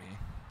can beat me.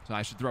 So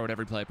I should throw it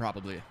every play,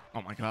 probably.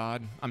 Oh, my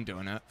God. I'm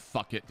doing it.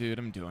 Fuck it, dude.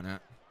 I'm doing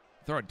it.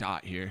 Throw a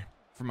dot here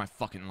for my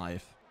fucking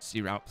life.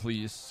 C route,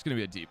 please. It's going to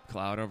be a deep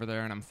cloud over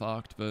there, and I'm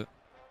fucked, but...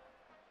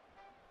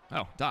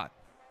 Oh, dot.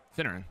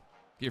 Finneran.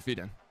 Get your feet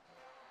in.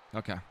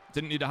 Okay.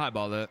 Didn't need to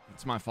highball that.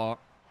 It's my fault.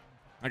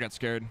 I got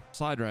scared.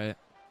 Slide right.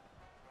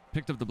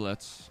 Picked up the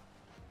blitz.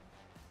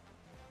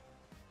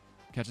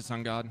 Catch it,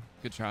 Sun God.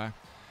 Good try.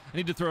 I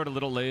need to throw it a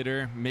little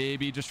later.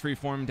 Maybe just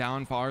freeform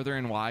down farther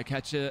and Y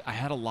catch it. I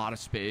had a lot of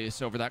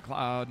space over that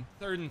cloud.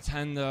 3rd and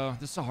 10, though.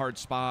 This is a hard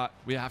spot.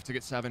 We have to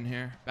get 7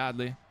 here.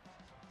 Badly.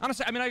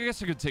 Honestly, I mean, I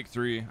guess I could take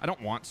 3. I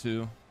don't want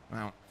to.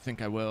 I don't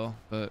think I will,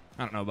 but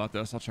I don't know about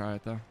this. I'll try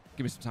it, though.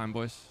 Give me some time,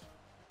 boys.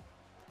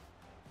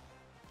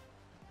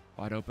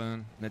 Wide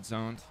open.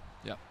 Mid-zoned.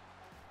 Yep.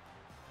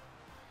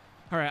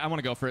 All right, I want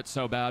to go for it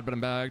so bad, but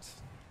I'm bagged.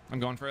 I'm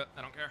going for it.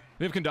 I don't care.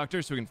 We have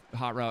conductors, so we can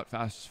hot route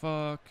fast as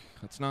fuck.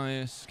 That's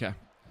nice. Okay.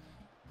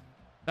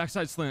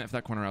 Backside slant if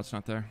that corner route's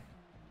not there.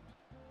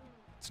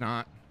 It's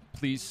not.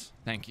 Please.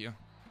 Thank you.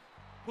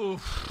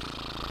 Oof.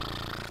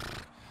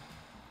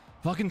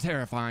 Fucking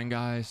terrifying,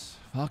 guys.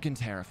 Fucking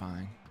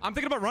terrifying. I'm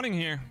thinking about running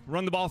here.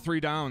 Run the ball 3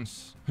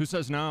 downs. Who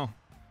says no?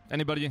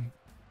 Anybody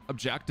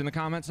object in the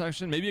comment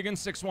section? Maybe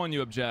against 6-1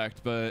 you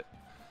object, but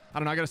I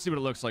don't know. I got to see what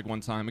it looks like one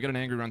time. We got an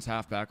angry runs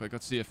halfback. Like,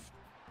 let's see if...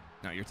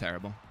 No, you're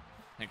terrible.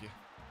 Thank you.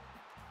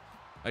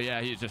 Oh,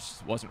 yeah, he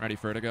just wasn't ready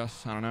for it, I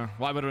guess. I don't know.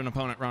 Why would an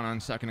opponent run on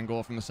 2nd and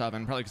goal from the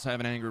 7? Probably because I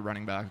have an angry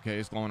running back. Okay,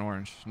 he's glowing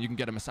orange. You can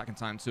get him a 2nd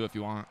time, too, if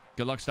you want.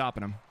 Good luck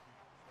stopping him.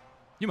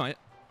 You might.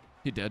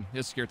 He did.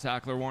 His scare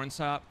tackler, Warren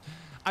Sapp.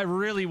 I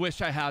really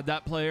wish I had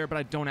that player, but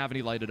I don't have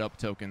any lighted up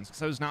tokens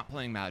because I was not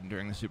playing Madden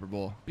during the Super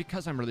Bowl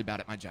because I'm really bad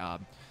at my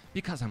job,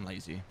 because I'm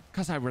lazy,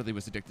 because I really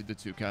was addicted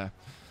to 2K.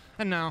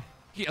 And now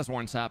he has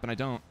Warren Sapp and I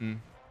don't.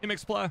 And he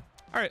makes play.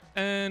 All right,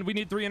 and we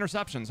need 3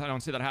 interceptions. I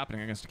don't see that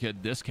happening against a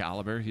kid this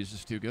caliber. He's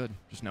just too good.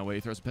 Just no way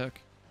he throws a pick.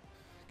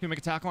 Can we make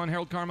a tackle on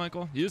Harold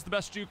Carmichael? He is the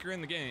best juker in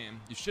the game.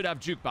 You should have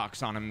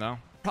jukebox on him, though.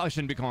 Probably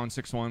shouldn't be calling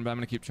 6-1, but I'm going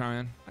to keep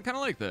trying. I kind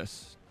of like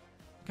this.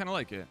 Kind of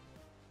like it.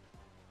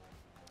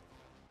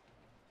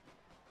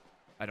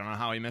 I don't know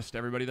how he missed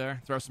everybody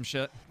there. Throw some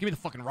shit. Give me the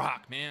fucking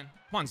rock, man.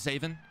 Come on,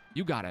 Zaven.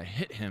 You got to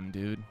hit him,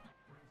 dude.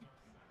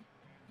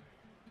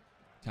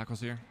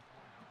 Tackles here.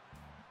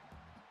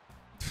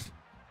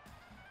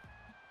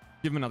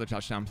 Give him another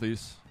touchdown,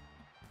 please.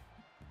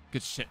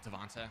 Good shit,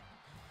 Devontae.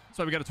 That's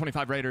why we got a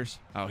 25 Raiders.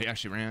 Oh, he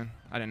actually ran.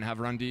 I didn't have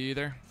run D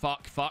either.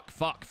 Fuck.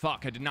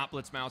 I did not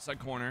blitz my outside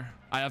corner.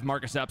 I have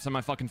Marcus Epps on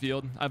my fucking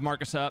field. I have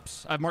Marcus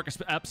Epps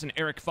and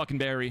Eric fucking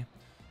Berry.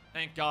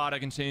 Thank God I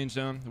can change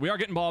them. We are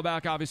getting ball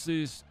back,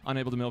 obviously. He's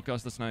unable to milk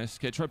us. That's nice.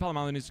 Okay, Troy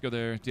Polamalu needs to go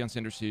there. Deion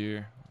Sanders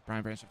here.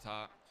 Brian Branch up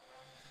top.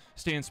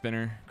 Stay in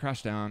spinner.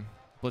 Crash down.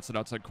 Blitz it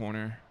outside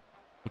corner.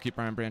 We'll keep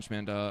Brian Branch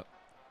manned up.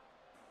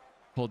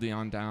 Pull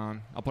Deion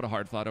down. I'll put a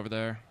hard flat over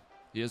there.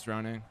 He is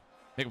running.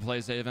 Make a play,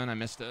 Zaven. I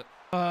missed it.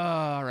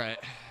 All right.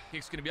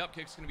 Kick's going to be up.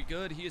 Kick's going to be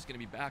good. He is going to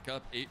be back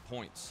up 8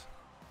 points.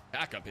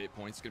 Back up 8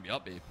 points. He's going to be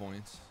up 8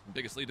 points.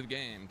 Biggest lead of the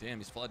game. Damn,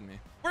 he's flooding me.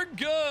 We're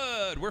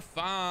good. We're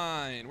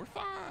fine. We're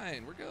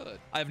fine. We're good.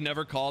 I've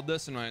never called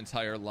this in my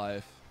entire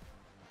life.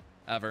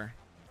 Ever.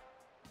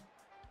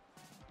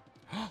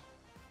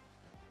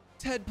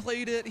 Ted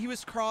played it. He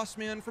was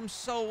crossman from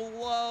so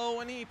low,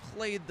 and he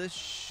played the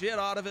shit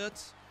out of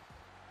it.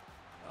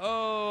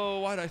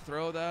 Oh, why'd I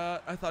throw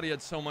that? I thought he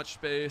had so much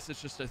space.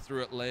 It's just I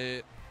threw it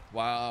late.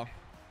 Wow.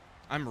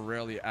 I'm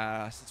really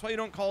ass. That's why you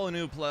don't call a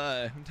new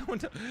play.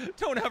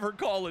 Don't ever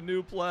call a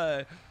new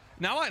play.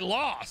 Now I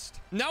lost.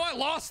 Now I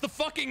lost the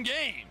fucking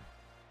game.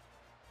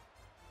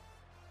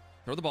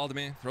 Throw the ball to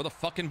me. Throw the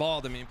fucking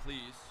ball to me, please.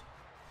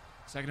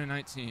 2nd and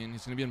 19.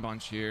 He's going to be in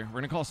bunch here. We're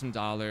going to call some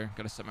dollar.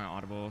 Got to set my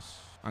audibles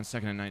on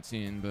 2nd and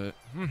 19, but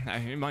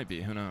it might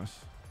be. Who knows?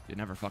 You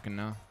never fucking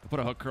know. I put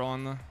a hook curl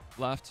on the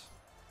left.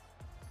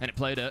 And it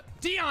played it.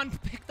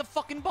 Deion, pick the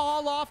fucking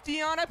ball off,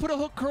 Deion. I put a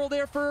hook curl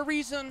there for a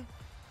reason.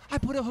 I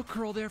put a hook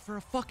curl there for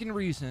a fucking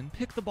reason.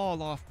 Pick the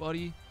ball off,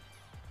 buddy.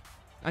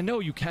 I know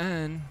you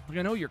can.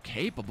 I know you're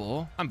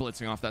capable. I'm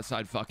blitzing off that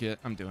side. Fuck it.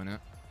 I'm doing it.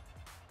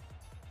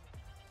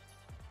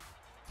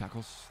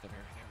 Tackles. There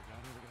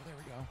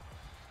we go.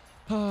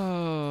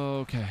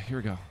 Oh, okay. Here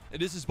we go.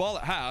 It is his ball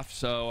at half,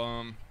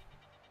 so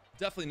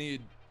definitely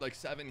need like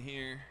 7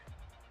 here.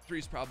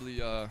 Three's probably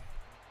not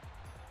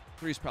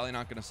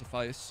gonna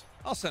suffice.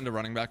 I'll send a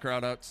running back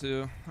route out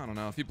too. I don't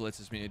know. If he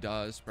blitzes me, he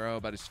does,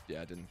 bro. But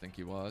I didn't think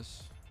he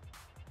was.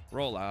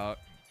 Roll out.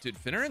 Dude,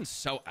 Finneran's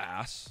so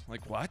ass.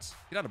 Like, what?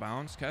 Get out of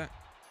bounds. Okay.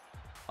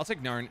 I'll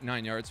take 9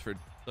 yards for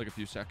like a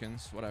few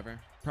seconds. Whatever.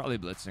 Probably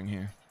blitzing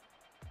here.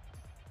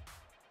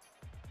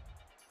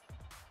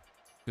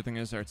 Good thing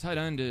is our tight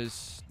end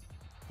is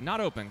not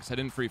open because I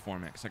didn't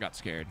freeform it because I got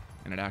scared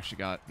and it actually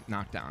got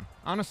knocked down.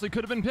 Honestly,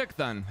 could have been picked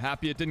then.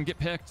 Happy it didn't get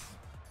picked.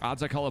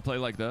 Odds I call a play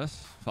like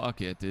this.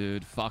 Fuck it,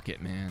 dude. Fuck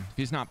it, man. If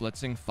he's not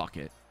blitzing, fuck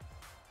it.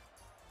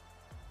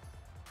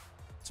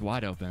 It's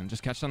wide open.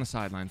 Just catch it on the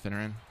sideline,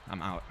 Finneran.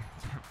 I'm out.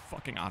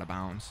 Fucking out of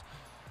bounds.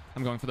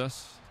 I'm going for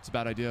this. It's a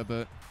bad idea,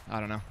 but I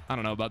don't know. I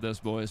don't know about this,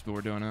 boys, but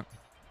we're doing it.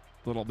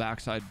 Little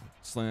backside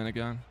slant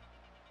again.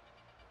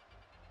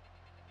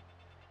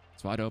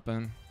 It's wide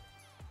open.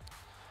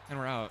 And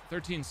we're out.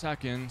 13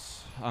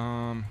 seconds.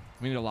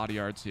 We need a lot of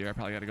yards here. I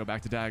probably got to go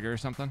back to dagger or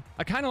something.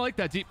 I kind of like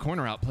that deep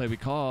corner out play we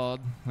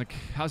called. Like,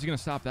 how's he going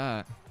to stop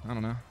that? I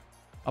don't know.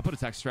 I'll put a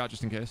text route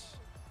just in case.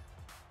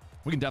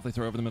 We can definitely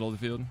throw over the middle of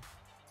the field.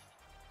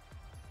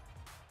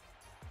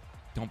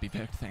 Don't be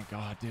picked. Thank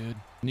God, dude.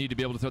 Need to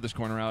be able to throw this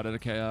corner out at a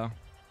KO.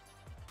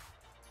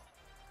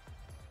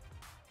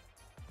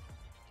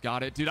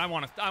 Got it. Dude, I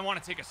want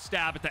to take a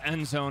stab at the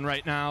end zone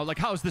right now. Like,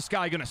 how is this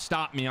guy going to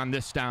stop me on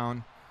this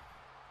down?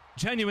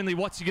 Genuinely,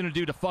 what's he going to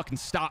do to fucking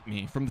stop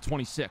me from the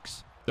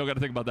 26? Don't got to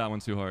think about that one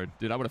too hard.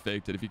 Dude, I would have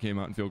faked it if he came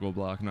out in field goal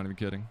block. I'm not even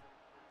kidding.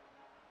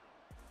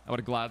 I would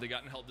have gladly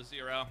gotten held to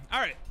 0. All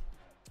right.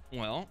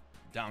 Well,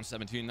 down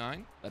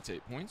 17-9. That's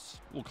 8 points.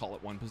 We'll call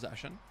it 1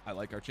 possession. I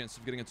like our chances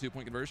of getting a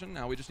 2-point conversion.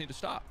 Now we just need to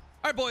stop.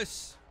 All right,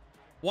 boys.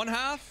 1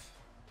 half.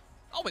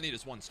 All we need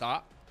is 1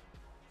 stop.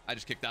 I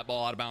just kicked that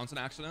ball out of bounds in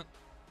accident.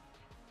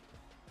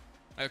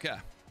 Okay.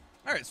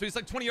 All right, so he's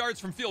like 20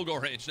 yards from field goal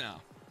range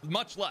now.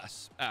 Much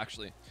less,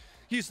 actually.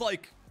 He's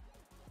like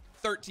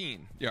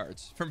 13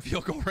 yards from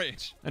field goal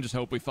range. And just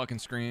hope we fucking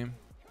scream.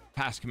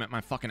 Pass commit my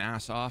fucking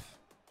ass off.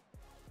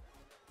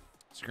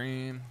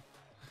 Scream.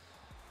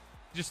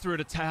 Just threw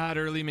it a tad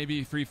early.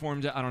 Maybe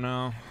freeformed it. I don't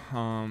know.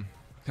 Kind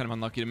of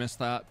unlucky to miss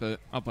that, but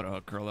I'll put a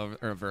hook curl over,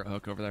 or a vert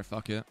hook over there.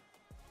 Fuck it.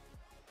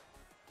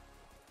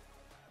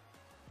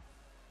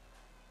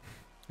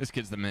 This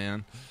kid's the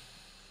man.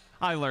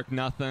 I lurked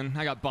nothing.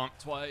 I got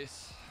bumped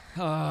twice.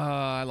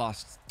 I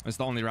lost. It's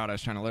the only route I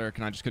was trying to lurk,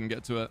 and I just couldn't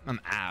get to it. I'm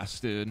ass,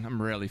 dude. I'm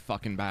really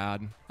fucking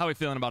bad. How we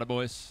feeling about it,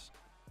 boys?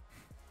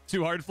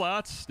 2 hard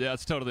flats? Yeah,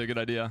 it's totally a good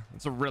idea.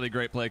 It's a really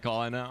great play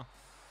call, I know.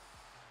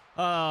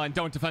 And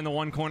don't defend the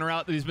 1 corner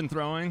out that he's been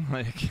throwing.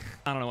 Like,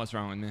 I don't know what's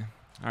wrong with me.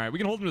 All right, we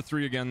can hold him to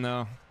 3 again,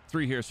 though.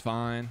 3 here's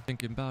fine.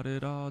 Thinking about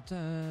it all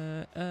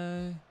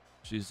day.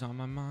 She's on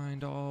my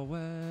mind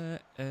always.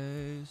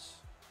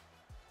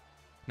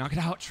 Knock it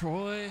out,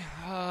 Troy.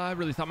 I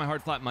really thought my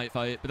hard flat might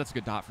fight, but that's a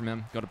good dot from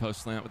him. Go to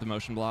post slant with the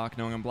motion block,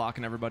 knowing I'm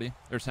blocking everybody,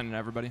 or sending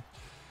everybody.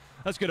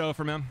 That's good O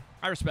from him.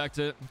 I respect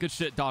it. Good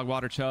shit, dog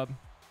water chub.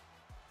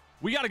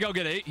 We got to go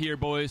get 8 here,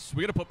 boys.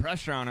 We got to put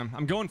pressure on him.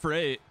 I'm going for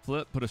 8.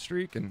 Flip, put a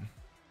streak, and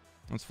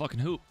let's fucking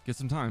hoop. Get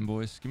some time,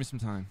 boys. Give me some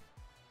time.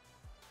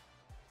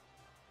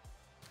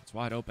 It's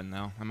wide open,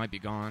 though. I might be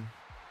gone.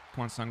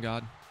 Come on, Sun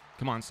God.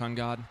 Come on, Sun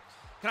God.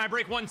 Can I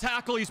break 1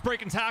 tackle? He's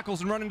breaking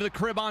tackles and running to the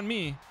crib on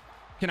me.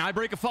 Can I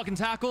break a fucking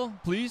tackle,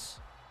 please?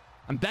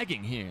 I'm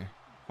begging here.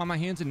 On my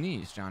hands and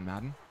knees, John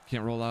Madden.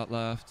 Can't roll out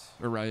left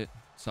or right.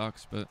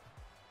 Sucks, but...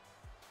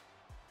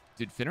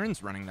 Dude,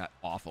 Finneran's running that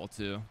awful,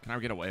 too. Can I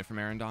get away from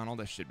Aaron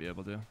Donald? I should be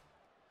able to.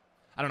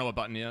 I don't know what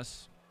button he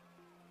is.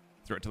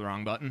 Threw it to the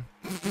wrong button.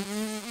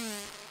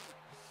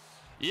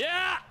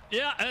 Yeah,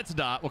 that's a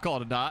dot. We'll call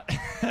it a dot.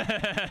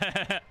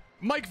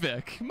 Mike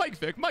Vick.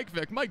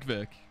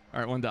 All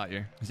right, 1 dot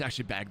here. He's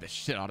actually bagged the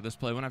shit out of this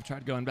play when I've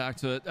tried going back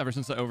to it ever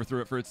since I overthrew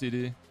it for its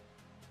CD.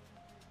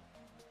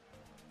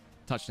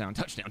 Touchdown,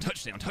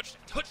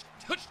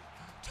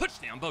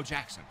 Bo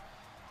Jackson.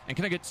 And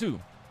can I get 2?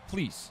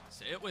 Please.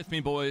 Say it with me,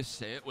 boys.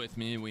 Say it with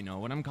me. We know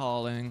what I'm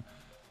calling.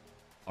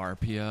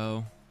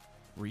 RPO,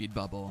 read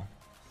bubble,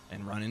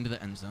 and run into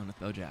the end zone with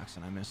Bo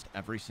Jackson. I missed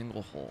every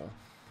single hole.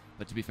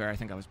 But to be fair, I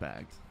think I was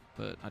bagged.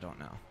 But I don't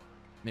know.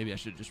 Maybe I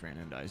should have just ran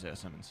into Isaiah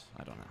Simmons.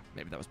 I don't know.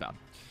 Maybe that was bad.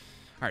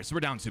 All right, so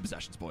we're down 2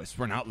 possessions, boys.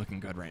 We're not looking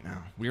good right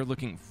now. We are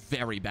looking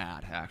very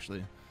bad,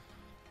 actually.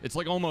 It's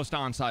like almost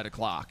onside of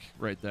clock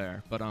right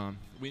there. But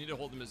we need to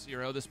hold him to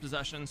 0 this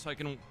possession so I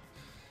can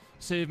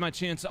save my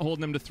chance at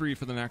holding him to 3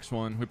 for the next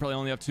one. We probably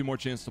only have 2 more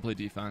chances to play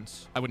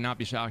defense. I would not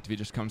be shocked if he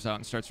just comes out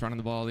and starts running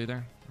the ball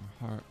either.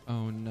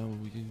 Oh, no,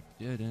 you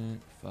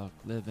didn't. Fuck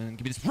living.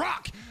 Give me this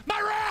rock! My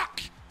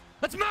rock!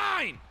 That's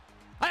mine!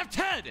 I have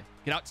Ted!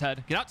 Get out,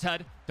 Ted. Get out,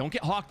 Ted. Don't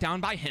get hawked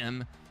down by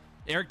him.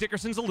 Eric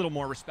Dickerson's a little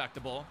more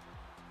respectable.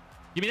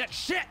 Give me that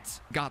shit!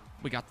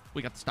 We got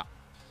the stop.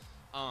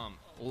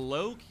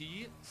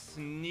 Low-key,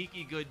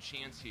 sneaky good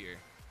chance here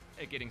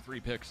at getting 3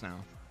 picks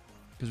now.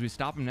 Because we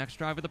stop him next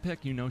drive with a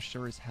pick, you know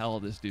sure as hell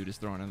this dude is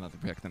throwing another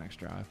pick the next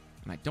drive.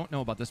 And I don't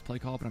know about this play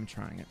call, but I'm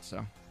trying it,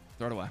 so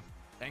throw it away.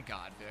 Thank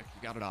God, Vic.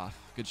 You got it off.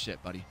 Good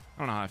shit, buddy. I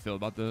don't know how I feel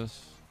about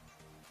this.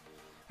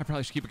 I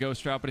probably should keep a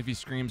ghost route, but if he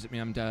screams at me,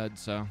 I'm dead,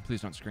 so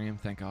please don't scream.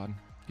 Thank God.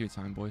 Give me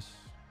time, boys.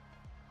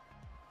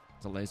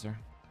 It's a laser.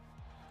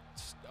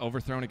 It's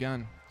overthrown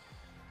again.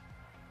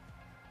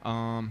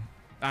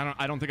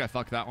 I don't think I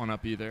fucked that one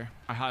up either.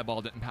 I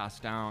highballed it and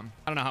passed down.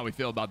 I don't know how we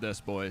feel about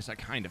this, boys. I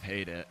kind of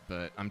hate it,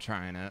 but I'm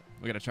trying it.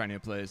 We got to try new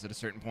plays at a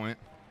certain point.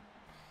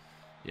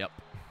 Yep.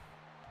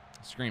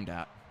 Screamed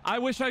at. I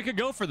wish I could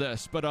go for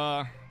this, but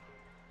I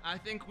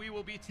think we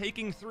will be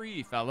taking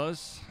 3,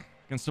 fellas.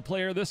 Against a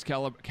player this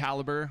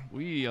caliber,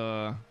 we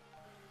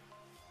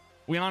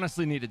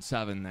honestly needed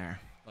 7 there.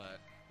 But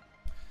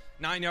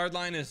 9-yard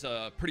line is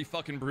a pretty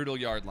fucking brutal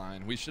yard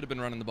line. We should have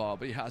been running the ball,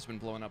 but he has been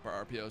blowing up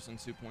our RPOs in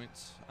 2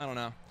 points. I don't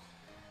know.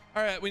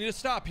 All right, we need to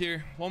stop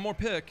here. 1 more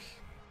pick.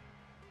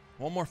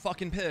 1 more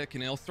fucking pick,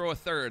 and he'll throw a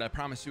 3rd. I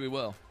promise you he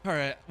will. All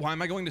right, why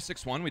am I going to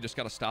 6-1? We just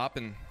got to stop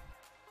and...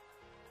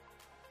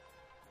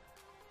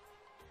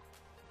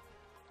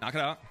 Knock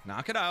it out.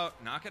 Knock it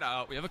out. Knock it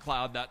out. We have a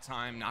cloud that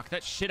time. Knock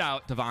that shit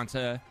out,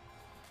 Devonta.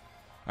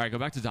 All right, go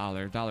back to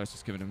Dollar. Dollar's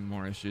just giving him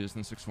more issues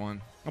than 6-1.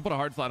 I'll put a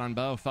hard flat on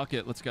Bo. Fuck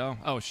it. Let's go.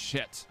 Oh,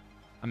 shit.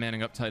 I'm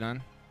manning up tight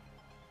end.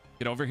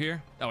 Get over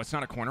here. Oh, it's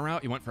not a corner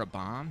route. He went for a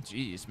bomb.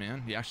 Jeez,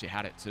 man. He actually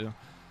had it, too.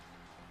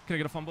 Can I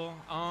get a fumble?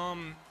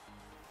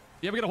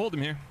 Yeah, we got to hold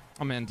him here.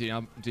 Oh, man.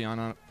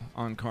 Dion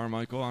on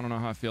Carmichael. I don't know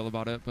how I feel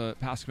about it, but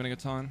pass committing a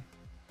ton.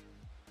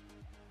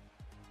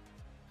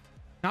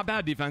 Not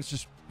bad defense,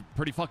 just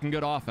pretty fucking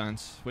good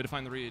offense. Way to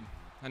find the read.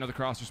 I know the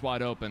crosser's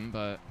wide open,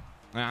 but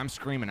I'm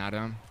screaming at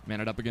him.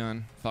 Man it up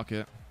again. Fuck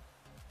it.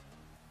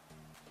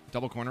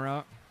 Double corner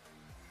out.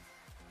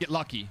 Get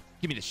lucky.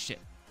 Give me this shit.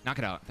 Knock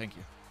it out. Thank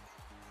you.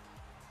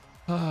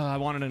 I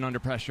wanted an under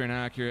pressure and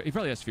accurate. He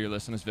probably has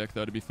fearless in his Vick,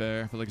 though, to be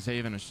fair. But, like,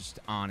 Zaven is just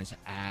on his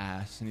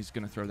ass, and he's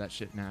going to throw that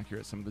shit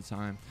inaccurate some of the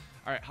time.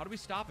 All right, how do we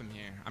stop him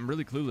here? I'm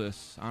really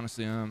clueless.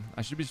 Honestly,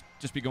 I should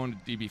just be going to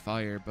DB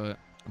fire, but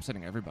I'm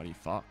setting everybody.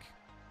 Fuck.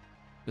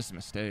 This is a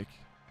mistake.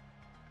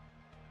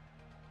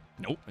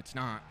 Nope, it's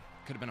not.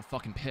 Could have been a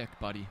fucking pick,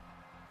 buddy.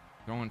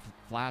 Throwing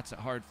flats at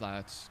hard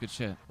flats. Good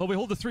shit. Well, we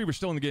hold the 3. We're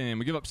still in the game.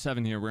 We give up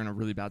 7 here. We're in a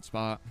really bad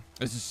spot.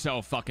 This is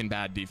so fucking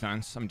bad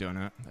defense. I'm doing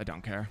it. I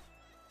don't care.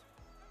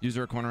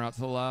 User a corner out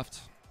to the left.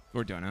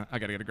 We're doing it. I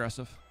gotta get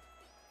aggressive.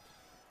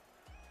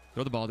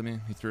 Throw the ball to me.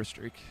 He threw a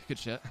streak. Good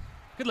shit.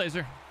 Good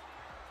laser.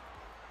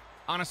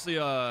 Honestly,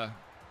 I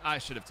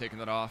should have taken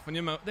that off. When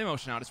they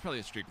motion out, it's probably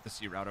a streak with the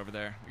C route over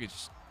there. We could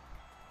just...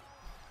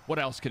 What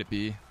else could it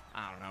be?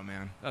 I don't know,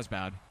 man. That was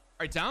bad.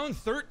 All right, down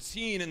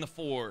 13 in the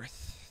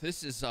 4th.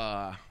 This is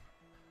not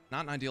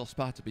an ideal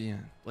spot to be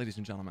in, ladies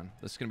and gentlemen.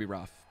 This is gonna be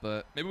rough,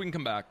 but maybe we can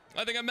come back.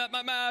 I think I met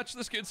my match.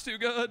 This kid's too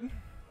good.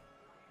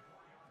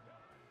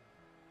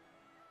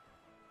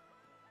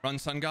 Run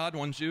Sun God,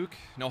 1 juke.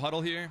 No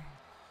huddle here.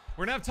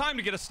 We're gonna have time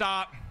to get a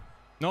stop.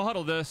 No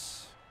huddle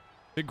this.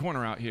 Big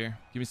corner out here.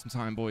 Give me some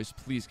time, boys.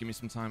 Please give me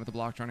some time with the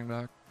block running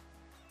back.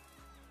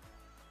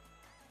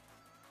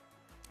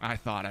 I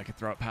thought I could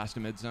throw it past a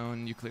mid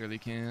zone. You clearly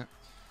can't.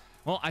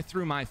 Well, I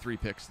threw my 3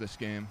 picks this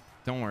game.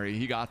 Don't worry,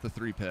 he got the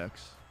 3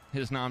 picks.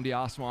 His Namdi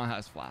Oswal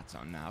has flat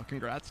zone now.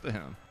 Congrats to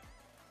him.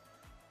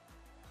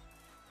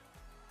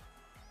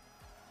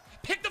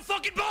 Pick the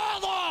fucking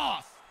ball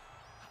off!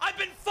 I've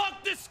been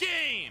fucked this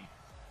game!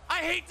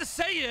 I hate to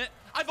say it.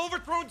 I've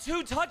overthrown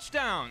 2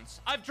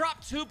 touchdowns. I've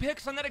dropped 2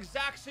 picks on that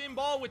exact same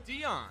ball with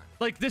Dion.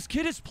 Like, this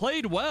kid has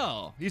played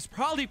well. He's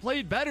probably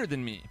played better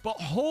than me. But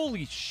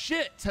holy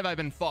shit, have I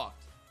been fucked.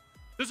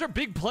 Those are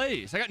big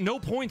plays. I got no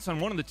points on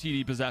one of the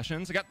TD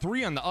possessions. I got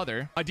 3 on the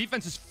other. My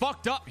defense is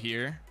fucked up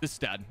here. This is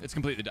dead. It's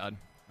completely dead.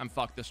 I'm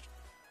fucked this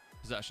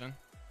possession.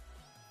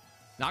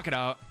 Knock it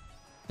out.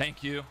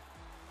 Thank you.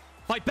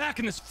 Fight back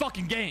in this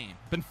fucking game.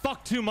 Been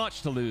fucked too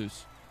much to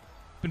lose.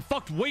 Been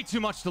fucked way too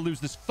much to lose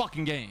this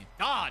fucking game.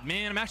 God,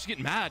 man, I'm actually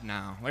getting mad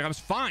now. Like, I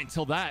was fine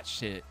till that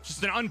shit.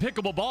 Just an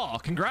unpickable ball.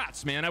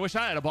 Congrats, man. I wish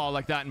I had a ball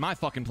like that in my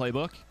fucking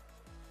playbook.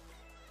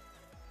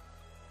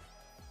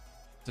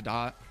 It's a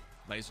dot.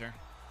 Laser.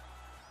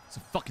 It's a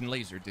fucking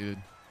laser, dude.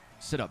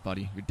 Sit up,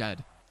 buddy. You're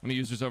dead. Let me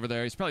users over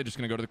there. He's probably just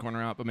going to go to the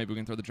corner out, but maybe we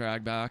can throw the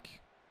drag back.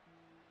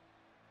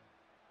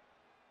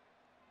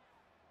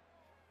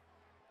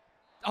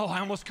 Oh, I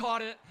almost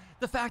caught it.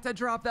 The fact I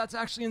dropped that's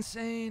actually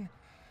insane.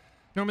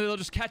 Normally they'll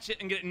just catch it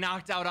and get it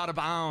knocked out of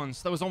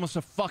bounds. That was almost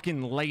a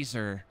fucking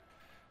laser.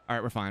 All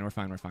right, we're fine. We're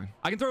fine. We're fine.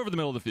 I can throw over the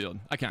middle of the field.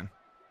 I can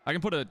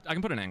put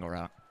an angle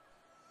route.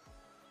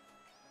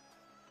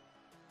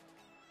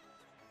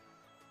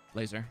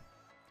 Laser.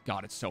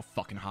 God, it's so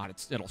fucking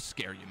hot. It'll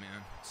scare you,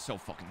 man. It's so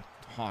fucking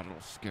hot. It'll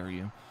scare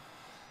you.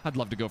 I'd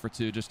love to go for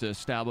 2 just to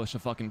establish a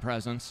fucking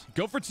presence.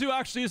 Go for 2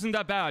 actually isn't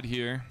that bad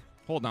here.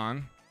 Hold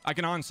on. I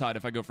can onside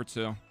if I go for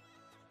 2.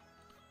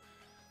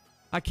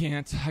 I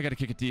can't. I got to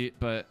kick it deep,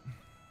 but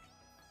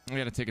I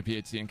got to take a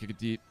PAT and kick it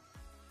deep.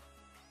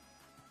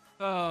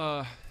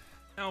 No,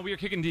 we are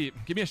kicking deep.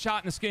 Give me a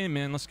shot in this game,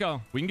 man. Let's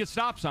go. We can get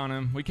stops on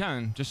him. We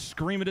can. Just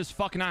scream at his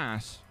fucking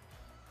ass.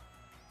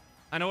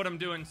 I know what I'm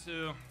doing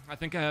too. I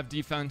think I have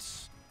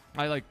defense.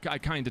 I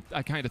kind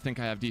of think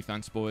I have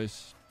defense,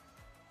 boys.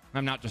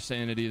 I'm not just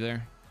saying it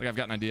either. Like, I've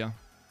got an idea.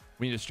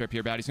 We need to strip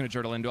here, bad. He's gonna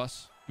journal into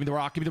us. Give me the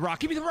rock. Give me the rock.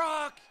 Give me the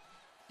rock.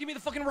 Give me the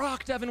fucking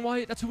rock, Devin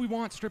White. That's who we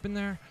want. Strip in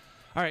there.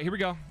 All right, here we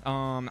go.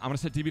 I'm gonna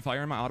set DB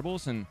fire in my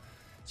audibles, and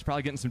it's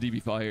probably getting some DB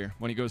fire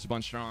when he goes to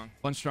bunch strong.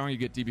 Bunch strong, you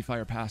get DB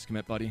fire pass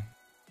commit, buddy.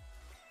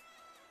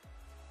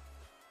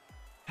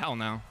 Hell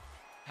no.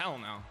 Hell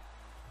no.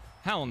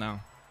 Hell no.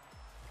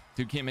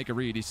 Dude can't make a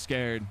read. He's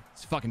scared.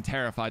 He's fucking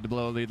terrified to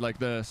blow a lead like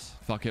this.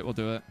 Fuck it. We'll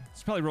do it.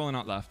 It's probably rolling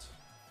out left.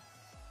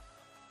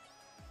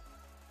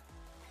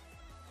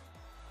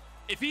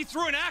 If he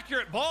threw an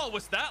accurate ball,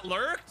 was that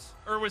lurked?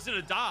 Or was it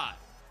a dot?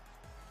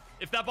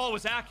 If that ball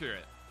was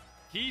accurate.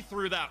 He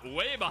threw that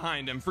way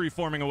behind him,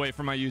 free-forming away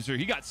from my user.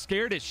 He got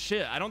scared as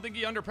shit. I don't think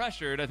he under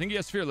pressured. I think he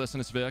has fearless in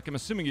his Vick. I'm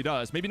assuming he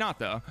does. Maybe not,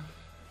 though.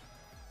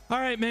 All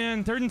right,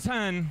 man. 3rd and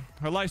 10.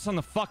 Our life's on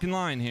the fucking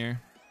line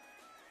here.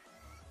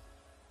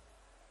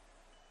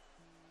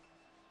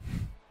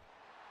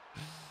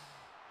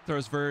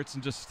 Throws verts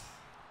and just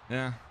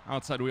Yeah,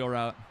 outside wheel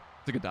route.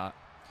 It's a good dot.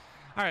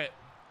 All right,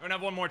 we're gonna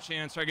have one more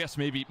chance, or I guess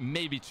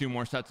maybe 2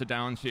 more sets of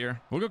downs here.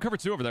 We'll go cover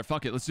 2 over there.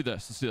 Fuck it. Let's do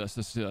this. Let's do this.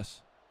 Let's do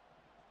this.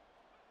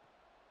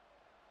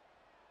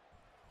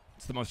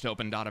 It's the most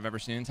open dot I've ever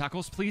seen.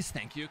 Tackles, please.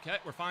 Thank you. Okay,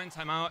 we're fine.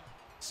 Timeout.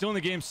 Still in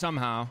the game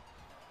somehow.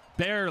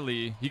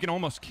 Barely. He can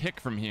almost kick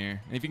from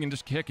here. And if he can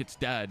just kick, it's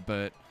dead.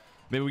 But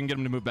maybe we can get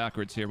him to move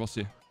backwards here. We'll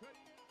see.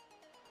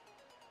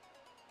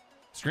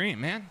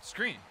 Screen, man.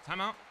 Screen.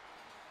 Timeout.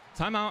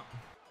 Timeout.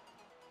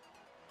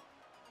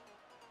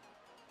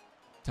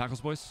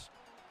 Tackles, boys.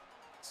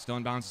 Still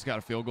in bounds. He's got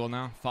a field goal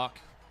now. Fuck.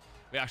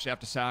 We actually have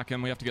to sack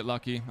him. We have to get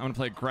lucky. I'm going to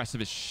play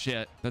aggressive as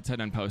shit. That tight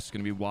end post is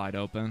going to be wide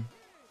open.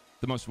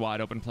 The most wide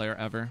open player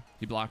ever.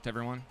 He blocked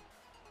everyone.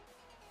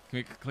 Can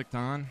we clicked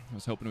on? I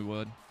was hoping we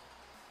would.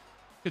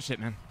 Good shit,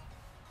 man.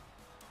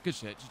 Good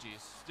shit.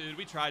 GG's. Dude,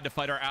 we tried to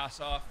fight our ass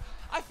off.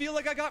 I feel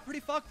like I got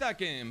pretty fucked that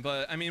game.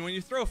 But, I mean, when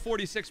you throw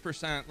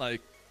 46%, like,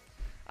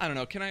 I don't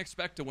know. Can I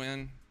expect to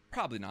win?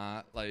 Probably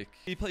not. Like,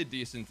 he played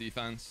decent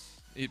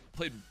defense. He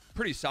played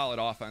pretty solid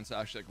offense,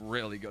 actually. Like,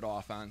 really good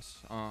offense.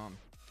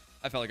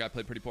 I felt like I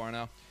played pretty poor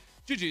now.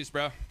 GG's,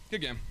 bro. Good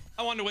game.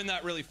 I wanted to win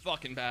that really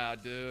fucking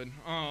bad, dude.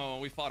 Oh,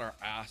 we fought our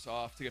ass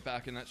off to get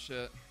back in that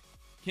shit.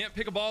 Can't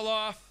pick a ball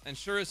off, and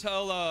sure as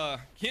hell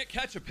can't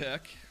catch a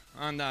pick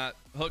on that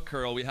hook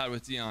curl we had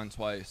with Dion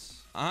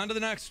twice. On to the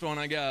next one,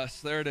 I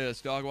guess. There it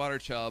is. Dogwater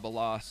Chubb, a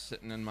loss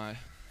sitting in my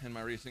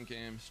recent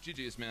games.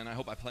 GG's, man. I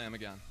hope I play him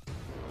again.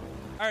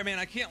 All right, man,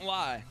 I can't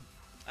lie.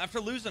 After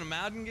losing a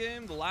Madden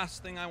game, the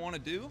last thing I want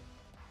to do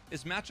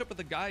is match up with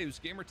a guy whose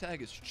gamer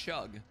tag is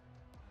Chug.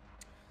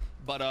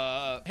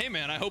 But, hey,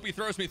 man, I hope he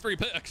throws me 3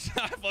 picks.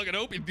 I fucking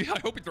hope he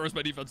throws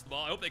my defense the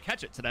ball. I hope they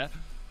catch it today.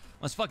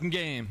 Let's fucking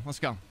game. Let's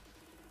go.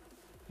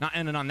 Not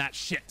ending on that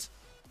shit.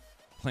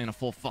 Playing a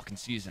full fucking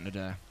season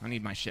today. I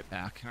need my shit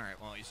back. All right,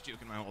 well, he's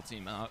juking my whole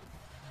team out.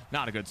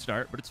 Not a good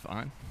start, but it's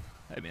fine.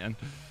 Hey, man,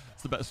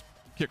 it's the best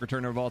kick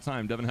returner of all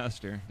time, Devin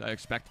Hester. Did I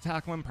expect to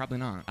tackle him? Probably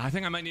not. I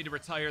think I might need to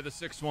retire the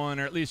 6-1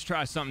 or at least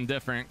try something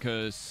different,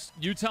 because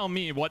you tell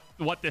me what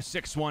this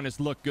 6-1 has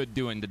looked good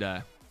doing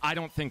today. I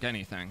don't think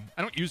anything.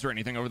 I don't use or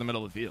anything over the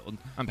middle of the field.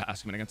 I'm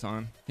passing him against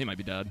on. He might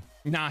be dead.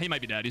 Nah, he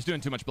might be dead. He's doing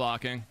too much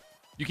blocking.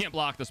 You can't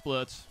block the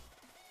splits.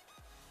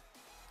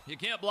 You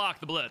can't block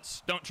the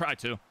blitz. Don't try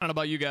to. I don't know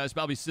about you guys,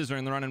 but I'll be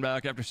scissoring the running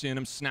back after seeing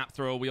him snap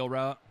throw a wheel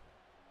route.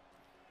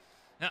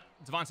 Yeah,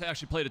 Devontae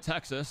actually played at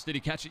Texas. Did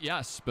he catch it?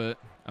 Yes, but...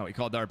 Oh, he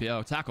called the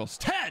RPO. Tackles.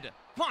 Ted!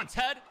 Come on,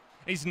 Ted!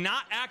 He's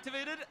not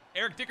activated.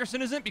 Eric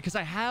Dickerson isn't because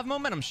I have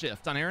momentum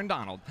shift on Aaron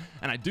Donald.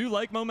 And I do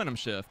like momentum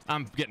shift.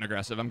 I'm getting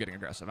aggressive. I'm getting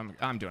aggressive.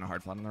 I'm doing a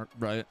hard flat on the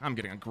right. I'm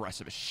getting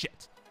aggressive as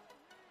shit.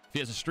 If he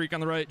has a streak on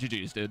the right,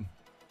 GG's, dude.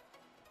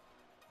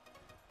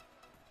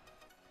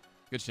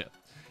 Good shit.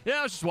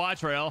 Yeah, it's just Y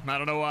trail. I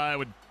don't know why I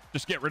would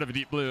just get rid of a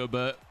deep blue,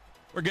 but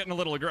we're getting a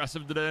little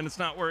aggressive today and it's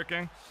not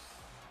working.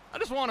 I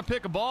just want to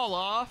pick a ball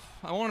off.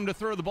 I want him to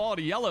throw the ball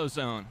to yellow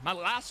zone. My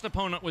last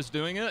opponent was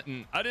doing it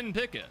and I didn't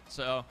pick it.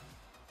 So,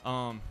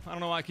 I don't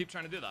know why I keep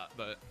trying to do that,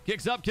 but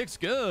kicks up, kicks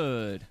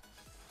good.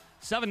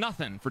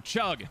 7-0 for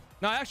Chug.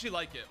 No, I actually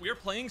like it. We are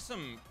playing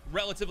some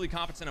relatively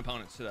competent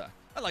opponents today.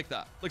 I like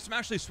that. Like some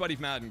actually sweaty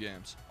Madden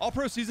games. All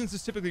pro seasons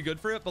is typically good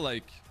for it, but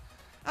like,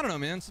 I don't know,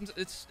 man.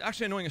 It's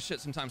actually annoying as shit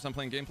sometimes I'm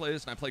playing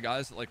gameplays and I play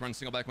guys that like run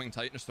single back wing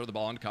tight and just throw the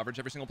ball into coverage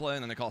every single play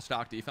and then they call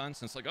stock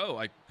defense. And it's like, oh,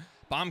 I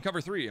bomb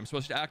cover 3. I'm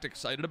supposed to act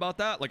excited about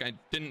that. Like I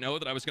didn't know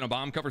that I was going to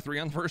bomb cover 3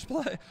 on the first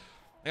play.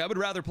 Like, I would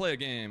rather play a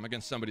game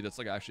against somebody that's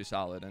like actually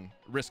solid and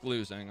risk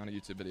losing on a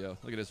YouTube video.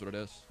 Like it is what it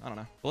is. I don't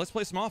know. Well, let's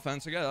play some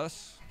offense, I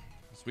guess.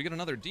 So we get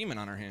another demon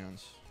on our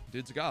hands.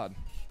 Dude's a god.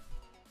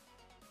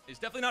 He's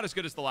definitely not as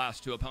good as the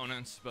last 2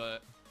 opponents,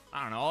 but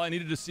I don't know. All I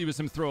needed to see was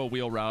him throw a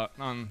wheel route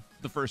on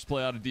the first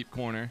play out of deep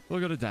corner. We'll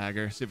go to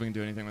dagger, see if we can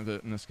do anything with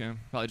it in this game.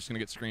 Probably just going to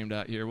get screamed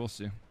at here. We'll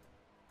see.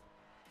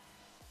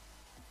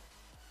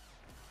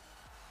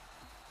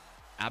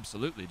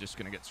 Absolutely just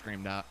going to get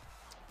screamed at.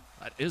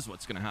 That is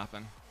what's going to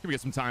happen. Can we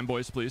get some time,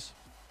 boys, please?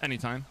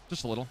 Anytime.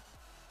 Just a little.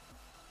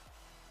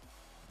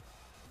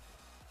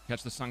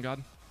 Catch the sun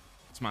god.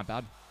 It's my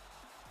bad.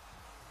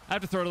 I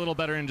have to throw it a little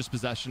better and just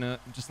possession it.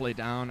 Just lay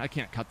down. I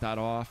can't cut that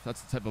off.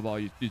 That's the type of ball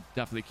you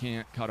definitely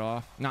can't cut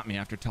off. Not me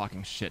after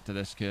talking shit to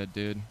this kid,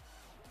 dude.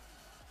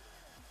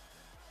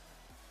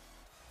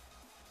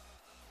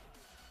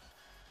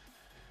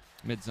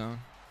 Mid-zone.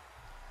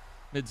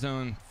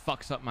 Mid-zone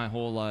fucks up my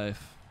whole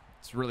life.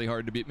 It's really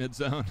hard to beat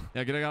mid-zone.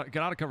 Yeah, get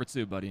out of cover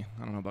 2, buddy.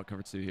 I don't know about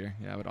cover 2 here.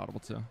 Yeah, I would audible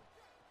 2.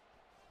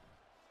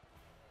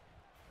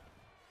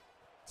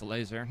 It's a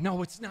laser.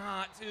 No, it's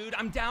not, dude.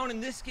 I'm down in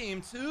this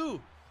game,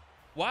 too.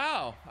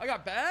 Wow, I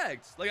got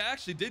bagged. Like, I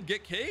actually did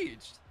get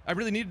caged. I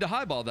really needed to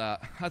highball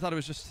that. I thought it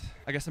was just,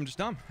 I guess I'm just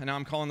dumb. And now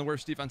I'm calling the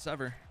worst defense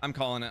ever. I'm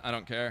calling it. I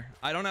don't care.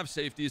 I don't have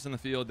safeties in the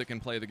field that can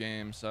play the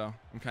game, so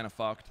I'm kind of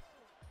fucked.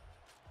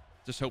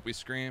 Just hope we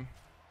scream.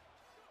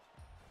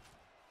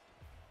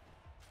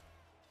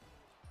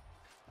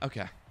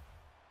 Okay.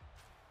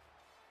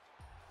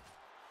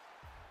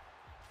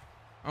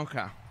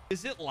 Okay.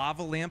 Is it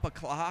lava lamp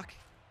o'clock?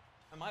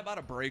 Am I about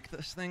to break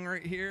this thing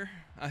right here?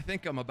 I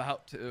think I'm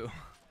about to.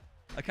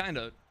 I kind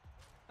of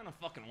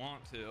fucking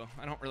want to.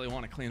 I don't really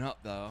want to clean up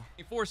though.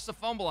 He forced a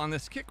fumble on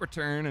this kick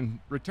return and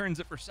returns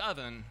it for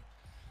 7.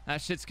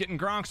 That shit's getting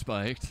Gronk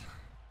spiked.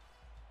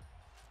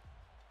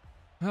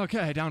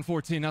 Okay, down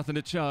 14, nothing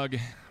to chug.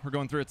 We're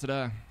going through it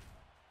today.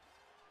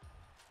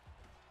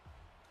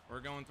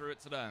 We're going through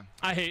it today.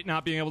 I hate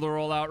not being able to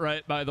roll out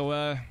right, by the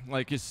way.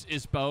 Like,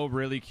 is Bo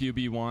really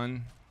QB1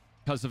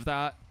 because of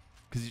that?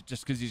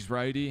 Just because he's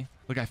righty?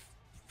 Like, I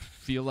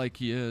feel like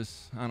he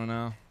is. I don't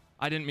know.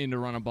 I didn't mean to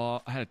run a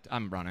ball.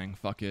 I'm running.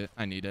 Fuck it.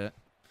 I need it.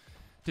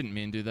 Didn't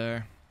mean to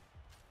there.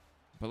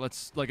 But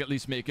let's, like, at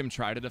least make him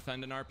try to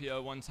defend an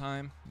RPO one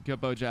time. Get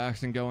Bo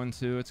Jackson going,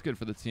 too. It's good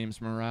for the team's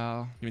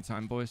morale. Give me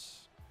time,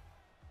 boys.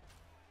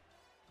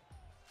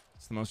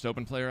 It's the most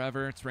open player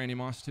ever. It's Randy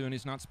Moss, too, and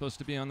he's not supposed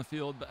to be on the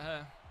field.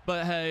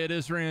 But hey, it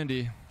is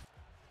Randy.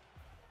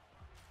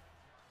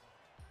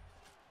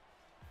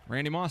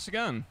 Randy Moss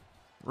again.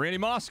 Randy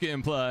Moss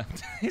gameplay.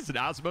 He's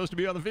not supposed to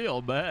be on the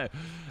field, but hey.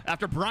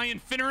 After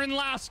Brian Finneran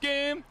last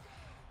game.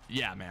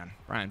 Yeah, man.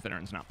 Brian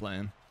Finneran's not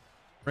playing.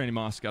 Randy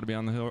Moss got to be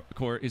on the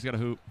court. He's got a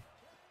hoop.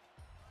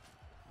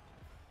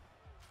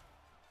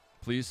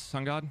 Please,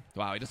 Sun God.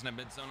 Wow, he doesn't have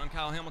mid-zone on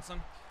Kyle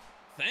Hamilton.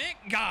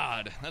 Thank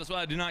God. That is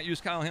why I do not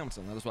use Kyle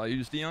Hamilton. That is why I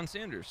use Deion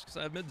Sanders, because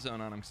I have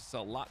mid-zone on him, because it's a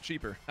lot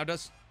cheaper. Now,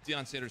 does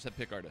Deion Sanders have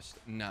pick artist?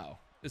 No.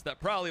 Is that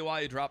probably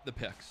why he dropped the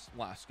picks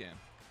last game?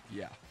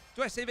 Yeah.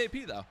 Do I save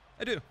AP, though?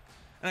 I do.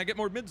 And I get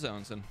more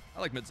mid-zones, and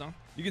I like mid-zone.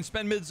 You can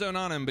spend mid-zone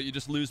on him, but you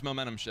just lose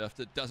momentum shift.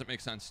 It doesn't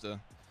make sense to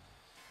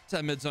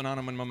have mid-zone on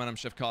him when momentum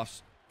shift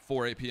costs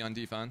 4 AP on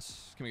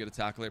defense. Can we get a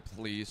tackler,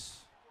 please?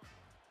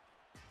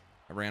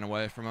 I ran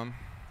away from him.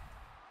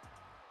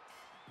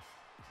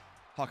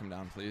 Hawk him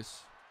down, please.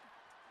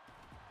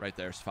 Right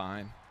there's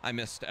fine. I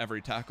missed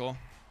every tackle.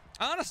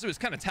 I honestly was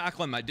kind of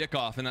tackling my dick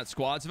off in that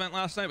squads event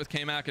last night with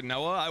K-Mac and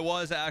Noah. I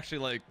was actually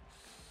like,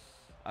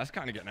 I was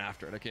kind of getting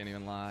after it. I can't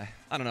even lie.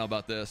 I don't know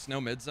about this.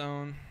 No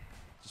mid-zone.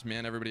 Just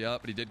man everybody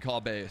up, but he did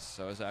call base,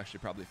 so I was actually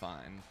probably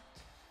fine.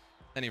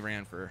 Then he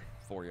ran for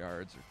 4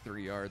 yards or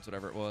 3 yards,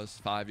 whatever it was.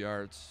 5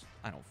 yards.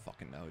 I don't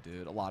fucking know,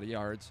 dude. A lot of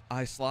yards.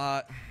 I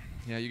slot.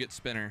 Yeah, you get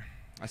spinner.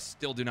 I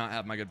still do not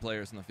have my good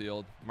players in the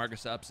field.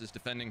 Marcus Epps is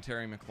defending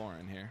Terry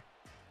McLaurin here.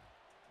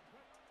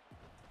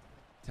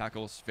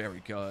 Tackles,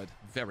 very good.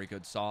 Very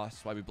good sauce.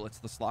 Why we blitz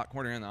the slot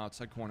corner and the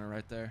outside corner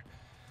right there.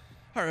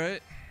 All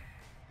right.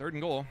 3rd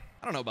and goal.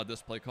 I don't know about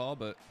this play call,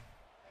 but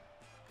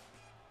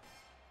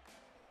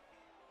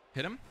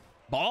hit him.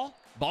 Ball.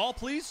 Ball,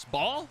 please.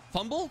 Ball.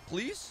 Fumble,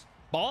 please.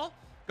 Ball.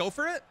 Go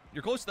for it.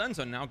 You're close to the end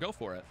zone now. Go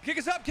for it. Kick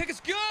us up. Kick us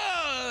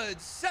good.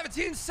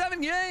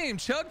 17-7 game.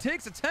 Chug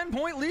takes a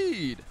 10-point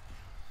lead.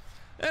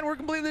 And we're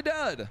completely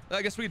dead.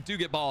 I guess we do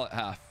get ball at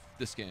half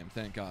this game.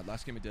 Thank God.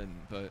 Last game we didn't,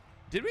 but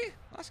did we?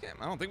 Last game?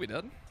 I don't think we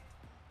did.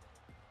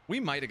 We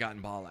might have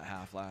gotten ball at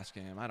half last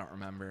game. I don't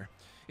remember.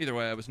 Either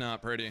way, it was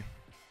not pretty.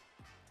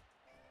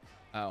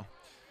 Oh.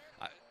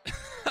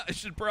 I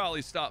should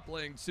probably stop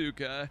playing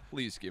 2K.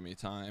 Please give me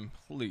time.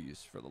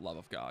 Please, for the love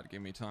of God,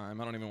 give me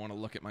time. I don't even want to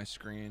look at my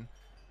screen.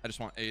 I just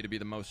want A to be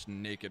the most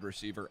naked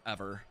receiver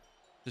ever.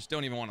 Just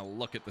don't even want to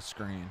look at the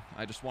screen.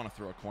 I just want to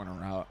throw a corner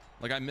route.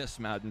 Like, I miss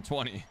Madden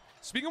 20.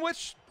 Speaking of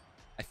which,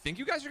 I think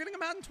you guys are getting a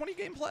Madden 20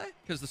 gameplay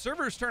because the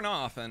servers turn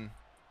off and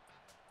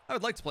I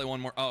would like to play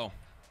one more. Oh.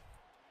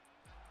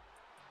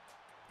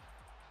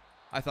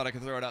 I thought I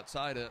could throw it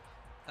outside it.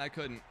 I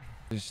couldn't.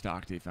 Just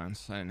stock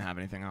defense. I didn't have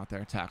anything out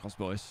there. Tackles,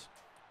 boys.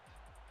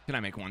 Can I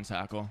make one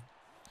tackle?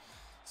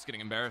 It's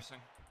getting embarrassing.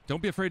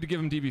 Don't be afraid to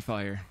give him DB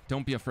fire.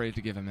 Don't be afraid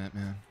to give him it,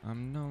 man.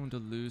 I'm known to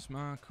lose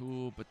my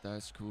cool, but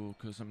that's cool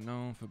because I'm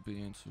known for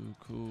being too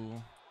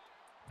cool.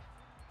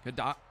 Good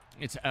dot.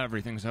 It's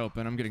everything's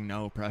open. I'm getting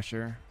no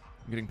pressure.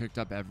 I'm getting picked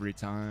up every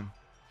time.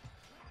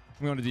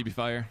 I'm going to DB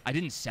fire. I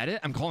didn't set it.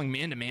 I'm calling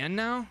man-to-man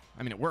now.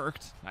 I mean, it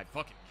worked. I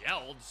fucking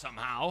yelled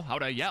somehow.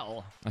 How'd I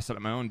yell? I set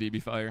up my own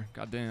DB fire.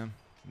 God damn.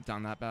 I'm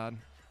down that bad.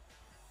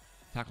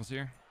 Tackles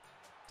here.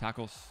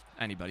 Tackles.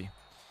 Anybody.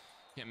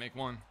 Can't make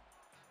one.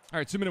 All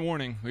right, 2-minute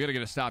warning. We got to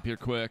get a stop here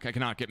quick. I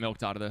cannot get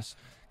milked out of this.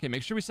 Okay,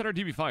 make sure we set our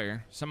DB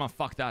fire. Somehow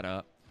fuck that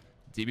up.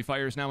 DB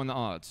fire is now in the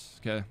odds.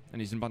 Okay,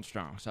 and he's in bunch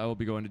strong, so I will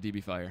be going to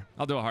DB fire.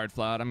 I'll do a hard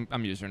flat.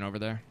 I'm using over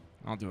there.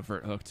 I'll do a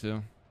vert hook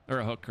too. Or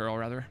a hook curl,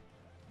 rather.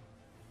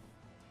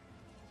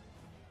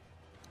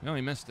 No,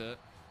 he missed it.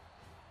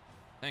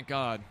 Thank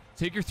God.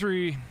 Take your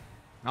 3.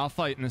 I'll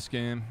fight in this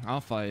game.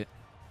 I'll fight.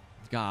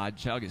 God,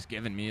 Chug is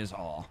giving me his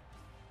all.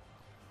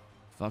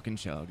 Fucking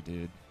Chug,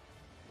 dude.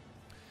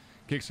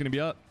 Kick's gonna be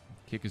up.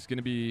 Kick is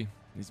gonna be...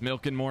 He's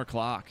milking more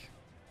clock.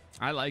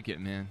 I like it,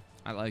 man.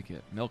 I like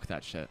it. Milk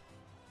that shit.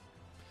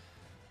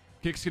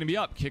 Kick's gonna be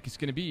up. Kick is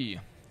gonna be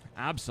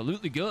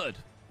absolutely good.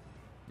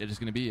 It is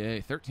gonna be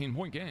a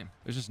 13-point game.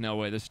 There's just no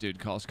way this dude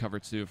calls cover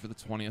 2 for the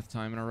 20th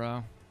time in a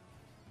row.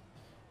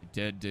 He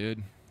did,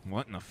 dude.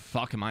 What in the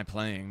fuck am I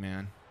playing,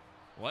 man?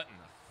 What in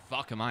the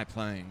fuck am I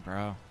playing,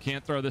 bro?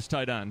 Can't throw this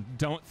tight end.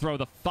 Don't throw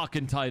the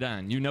fucking tight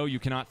end. You know you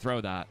cannot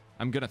throw that.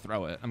 I'm gonna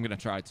throw it. I'm gonna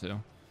try to.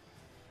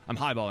 I'm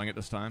highballing it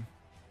this time.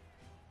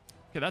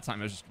 Okay, that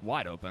time it was just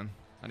wide open.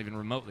 Not even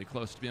remotely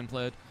close to being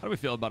played. How do we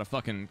feel about a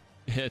fucking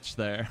hitch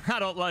there? I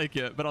don't like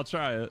it, but I'll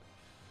try it.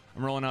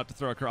 I'm rolling out to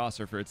throw a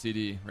crosser for a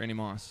TD. Randy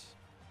Moss.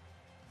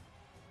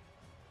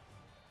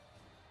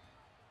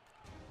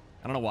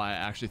 I don't know why I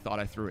actually thought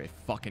I threw a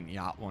fucking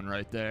yacht one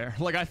right there.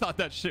 Like, I thought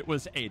that shit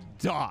was a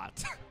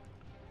dot.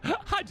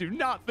 I do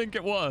not think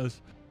it was.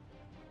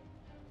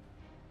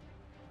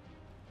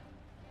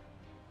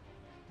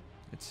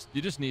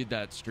 You just need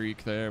that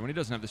streak there. When he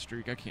doesn't have the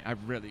streak, I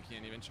really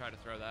can't even try to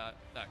throw that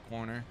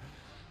corner.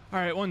 All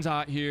right, one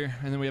dot here,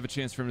 and then we have a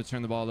chance for him to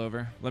turn the ball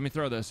over. Let me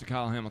throw this to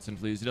Kyle Hamilton,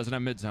 please. He doesn't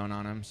have mid zone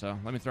on him, so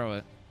let me throw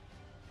it.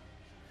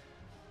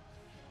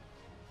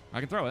 I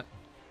can throw it.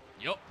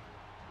 Yup.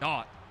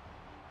 Dot.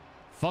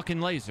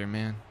 Fucking laser,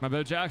 man. My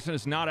Bo Jackson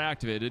is not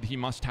activated. He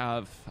must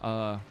have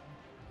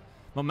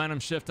momentum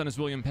shift on his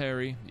William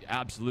Perry. He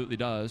absolutely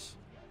does.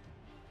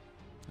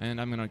 And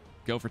I'm going to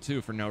go for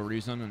 2 for no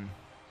reason, and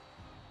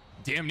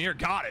damn near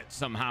got it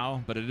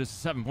somehow, but it is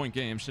a 7-point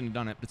game. Shouldn't have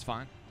done it, but it's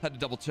fine. Had to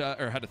double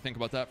check, or had to think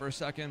about that for a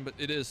second, but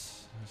it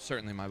is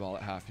certainly my ball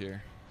at half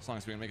here. As long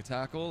as we can make a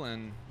tackle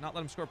and not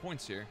let him score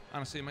points here.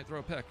 Honestly, he might throw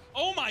a pick.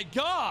 Oh my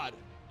God!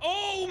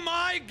 Oh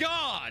my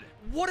God!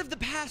 What have the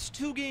past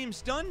 2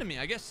 games done to me?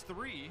 I guess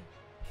 3.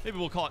 Maybe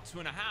we'll call it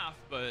 2.5,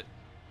 but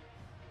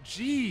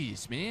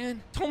jeez,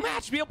 man. Don't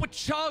match me up with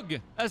Chug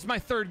as my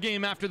 3rd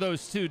game after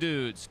those 2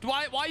 dudes.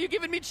 Why are you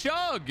giving me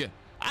Chug?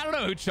 I don't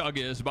know who Chug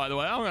is, by the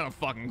way. I don't got a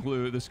fucking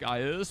clue who this guy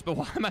is, but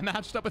why am I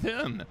matched up with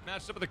him?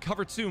 Matched up with a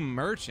cover 2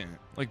 merchant.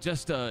 Like,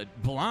 just a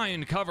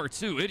blind cover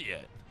 2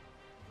 idiot.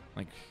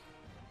 Like,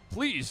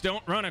 please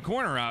don't run a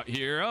corner out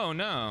here. Oh,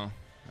 no.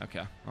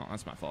 Okay. Oh,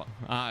 that's my fault.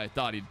 I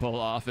thought he'd pull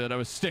off it. I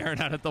was staring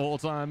at it the whole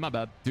time. My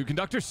bad. Dude,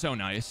 conductor's so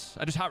nice.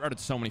 I just hot routed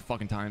so many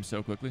fucking times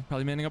so quickly.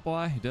 Probably manning up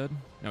Y. He did.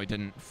 No, he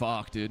didn't.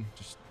 Fuck, dude.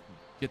 Just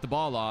get the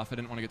ball off. I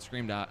didn't want to get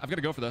screamed at. I've got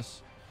to go for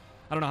this.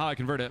 I don't know how I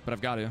convert it, but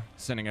I've got to.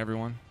 Sending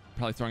everyone.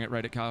 Probably throwing it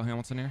right at Kyle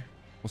Hamilton here.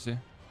 We'll see.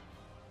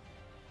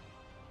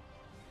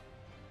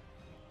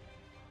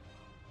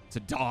 It's a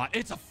dot.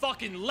 It's a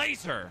fucking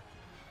laser.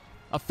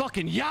 A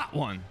fucking yacht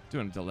one.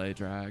 Doing a delay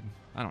drag.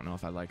 I don't know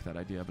if I like that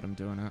idea, but I'm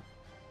doing it.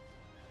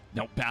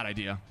 No, bad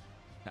idea.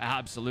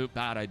 Absolute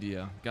bad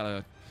idea. Got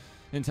a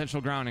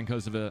intentional grounding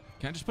because of it.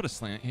 Can I just put a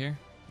slant here?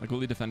 Like,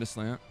 will he defend a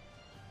slant?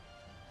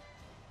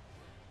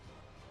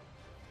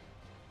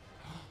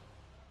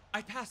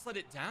 I pass-led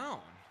it down.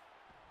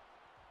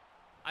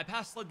 I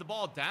pass-led the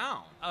ball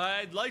down.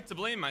 I'd like to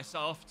blame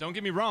myself. Don't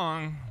get me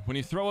wrong. When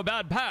you throw a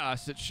bad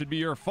pass, it should be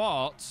your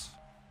fault.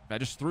 I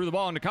just threw the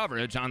ball into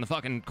coverage on the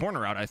fucking corner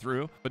route I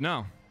threw. But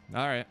no.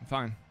 All right,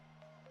 fine.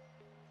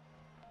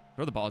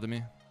 Throw the ball to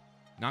me.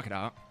 Knock it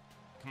out.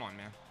 Come on,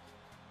 man.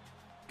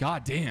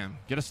 God damn.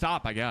 Get a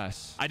stop, I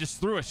guess. I just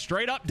threw a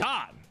straight-up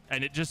dot,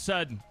 and it just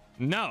said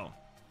no.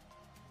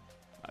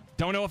 I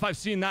don't know if I've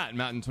seen that in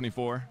Madden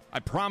 24. I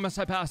promise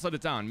I pass-led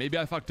it down. Maybe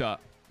I fucked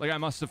up. Like, I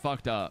must have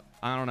fucked up.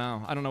 I don't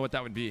know. I don't know what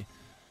that would be.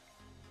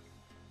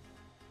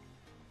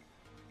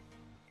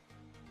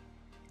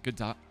 Good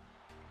dot.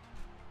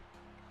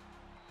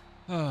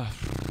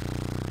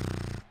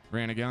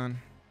 Ran again.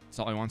 That's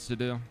all he wants to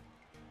do.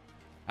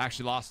 I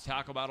actually lost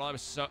tackle battle.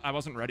 I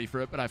wasn't ready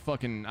for it, but I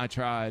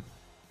tried.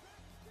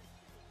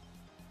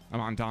 I'm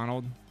on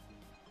Donald.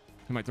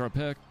 He might throw a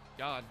pick.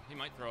 God, he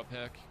might throw a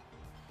pick.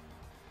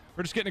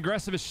 We're just getting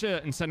aggressive as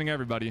shit and sending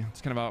everybody.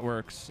 That's kind of how it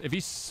works. If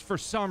he, for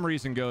some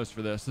reason, goes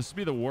for this would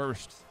be the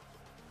worst.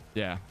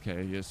 Yeah,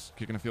 okay, he is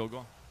kicking a field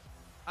goal.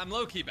 I'm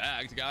low-key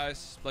bagged,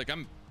 guys. Like,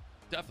 I'm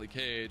definitely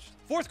caged.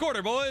 4th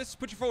quarter, boys.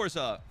 Put your 4s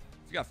up.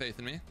 If you got faith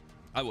in me.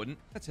 I wouldn't.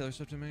 That Taylor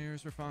Swift in my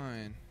ears were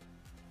fine.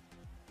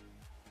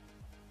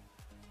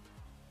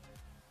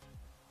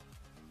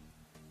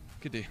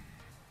 Good D.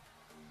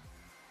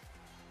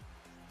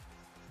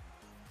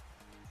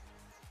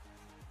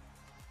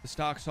 The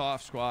stock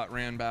soft squat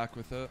ran back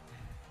with it.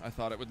 I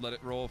thought it would let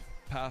it roll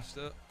past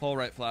it. Whole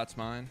right flat's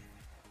mine.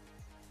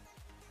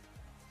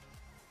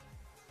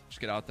 Just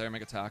get out there,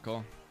 make a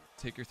tackle.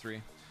 Take your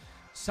 3.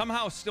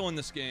 Somehow still in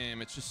this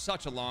game. It's just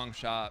such a long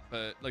shot,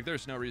 but like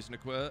there's no reason to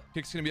quit.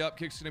 Kick's gonna be up,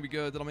 kick's gonna be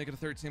good. That'll make it a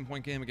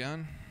 13-point game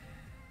again.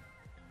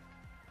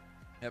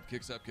 Yep,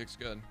 kick's up, kick's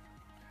good.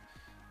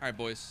 All right,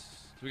 boys.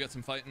 So we got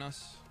some fight in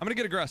us. I'm gonna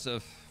get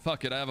aggressive.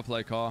 Fuck it, I have a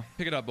play call.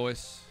 Pick it up,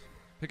 boys.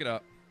 Pick it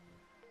up.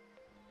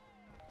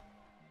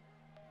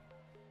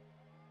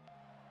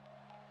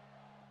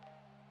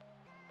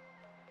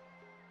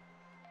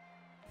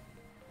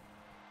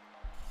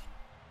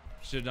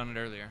 Should have done it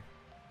earlier.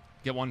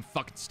 Get one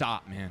fucking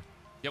stop, man.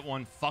 Get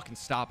one fucking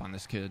stop on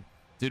this kid.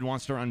 Dude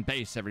wants to run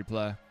base every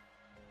play.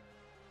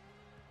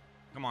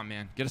 Come on,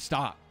 man. Get a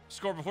stop.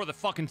 Score before the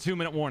fucking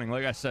 2-minute warning,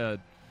 like I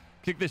said.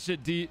 Kick this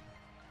shit deep.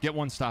 Get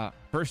one stop.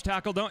 First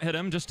tackle, don't hit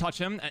him. Just touch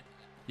him.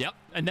 Yep.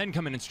 And then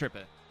come in and strip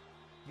it.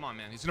 Come on,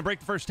 man. He's going to break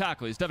the first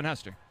tackle. He's Devin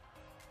Hester.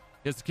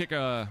 He has to kick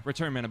a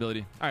return man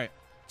ability. All right.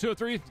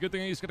 203. Good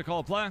thing he's going to call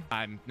a play.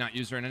 I'm not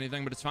user in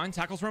anything, but it's fine.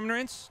 Tackles Roman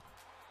Reigns.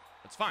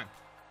 That's fine.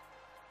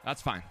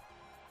 That's fine.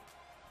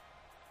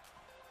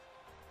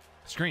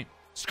 Screen.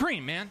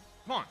 Screen, man.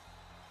 Come on.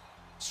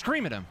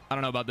 Scream at him. I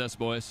don't know about this,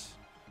 boys.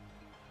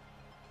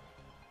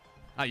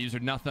 I used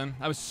nothing.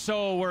 I was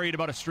so worried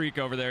about a streak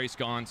over there. He's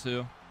gone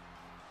too.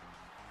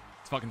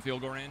 It's fucking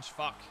field goal range.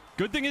 Fuck.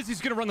 Good thing is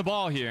he's gonna run the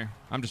ball here.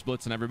 I'm just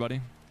blitzing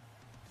everybody.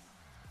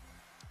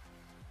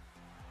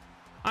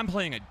 I'm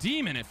playing a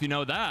demon, if you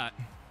know that.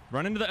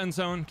 Run into the end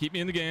zone. Keep me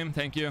in the game.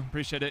 Thank you.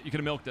 Appreciate it. You could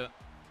have milked it.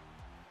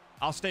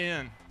 I'll stay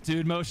in.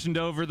 Dude motioned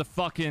over the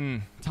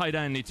fucking tight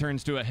end. He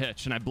turns to a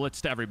hitch, and I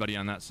blitzed everybody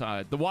on that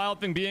side. The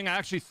wild thing being, I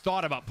actually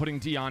thought about putting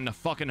Dion in a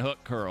fucking hook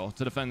curl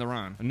to defend the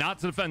run. Not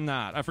to defend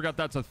that. I forgot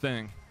that's a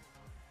thing.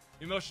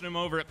 You motion him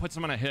over, it puts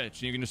him on a hitch,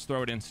 and you can just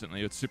throw it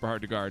instantly. It's super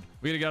hard to guard.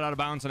 We gotta get out of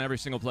bounds on every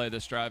single play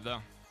this drive, though.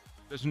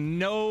 There's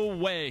no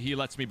way he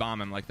lets me bomb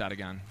him like that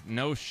again.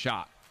 No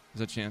shot.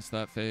 There's a chance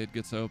that fade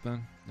gets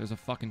open. There's a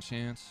fucking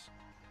chance.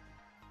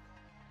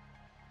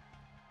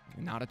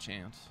 Not a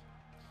chance.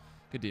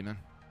 Good demon.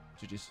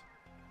 GG's.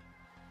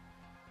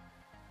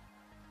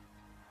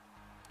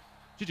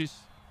 GG's.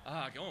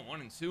 Going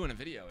 1 and 2 in a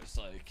video is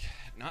like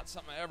not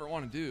something I ever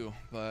want to do,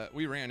 but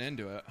we ran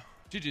into it.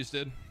 GG's,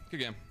 dude.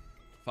 Good game.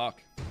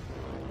 Fuck. All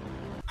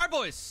right,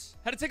 boys.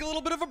 Had to take a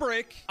little bit of a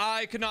break.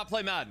 I could not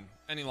play Madden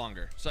any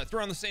longer, so I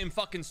threw on the same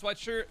fucking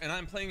sweatshirt, and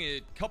I'm playing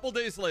a couple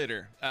days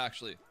later,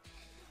 actually.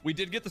 We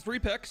did get the 3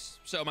 picks,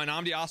 so my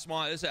Namdi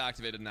Asma is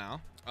activated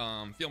now.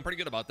 Feeling pretty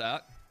good about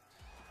that.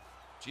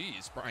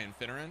 Jeez, Brian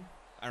Finneran.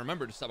 I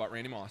remember to sub out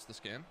Randy Moss this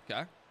game.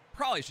 Okay.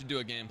 Probably should do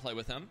a gameplay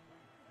with him.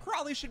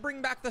 Probably should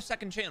bring back the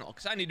second channel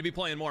because I need to be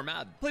playing more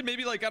Madden. Played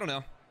maybe like, I don't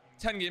know,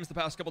 10 games the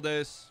past couple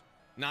days.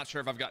 Not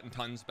sure if I've gotten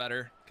tons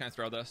better. Can I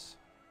throw this?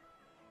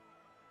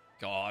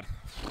 God.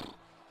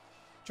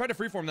 Tried to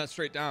freeform that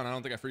straight down. I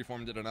don't think I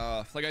freeformed it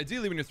enough. Like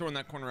ideally when you're throwing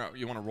that corner out,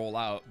 you want to roll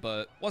out,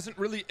 but wasn't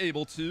really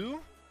able to.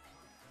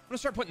 I'm gonna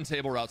start putting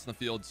table routes in the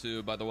field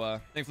too, by the way.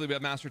 Thankfully we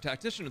have Master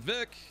Tactician with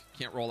Vick.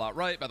 Can't roll out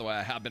right. By the way,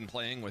 I have been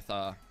playing with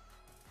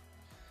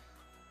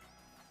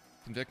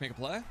can Vick make a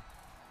play?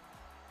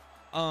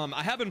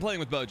 I have been playing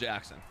with Bo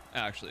Jackson,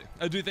 actually.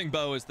 I do think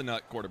Bo is the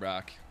nut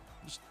quarterback.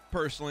 Just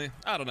personally,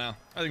 I don't know.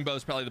 I think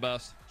Bo's probably the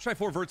best. Let's try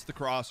 4 verts the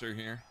crosser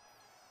here.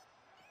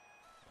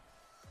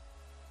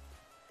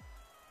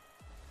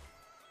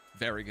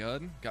 Very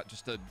good. Got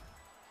just a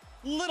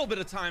little bit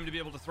of time to be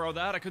able to throw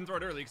that. I couldn't throw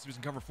it early because he was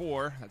in cover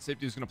 4. That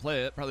safety was going to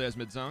play it. Probably has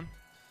mid-zone.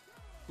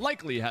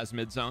 Likely has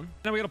mid-zone.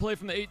 Now we got to play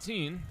from the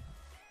 18.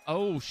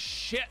 Oh,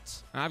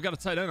 shit. I've got a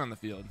tight end on the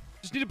field.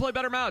 Just need to play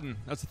better Madden.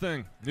 That's the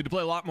thing. Need to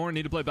play a lot more.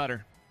 Need to play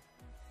better.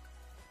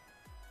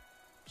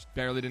 Just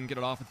barely didn't get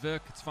it off with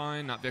Vick. It's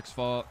fine. Not Vick's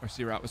fault. Our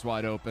C route was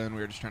wide open.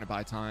 We were just trying to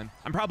buy time.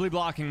 I'm probably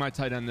blocking my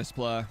tight end this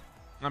play.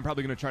 I'm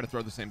probably going to try to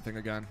throw the same thing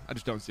again. I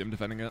just don't see him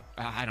defending it.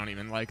 I don't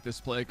even like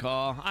this play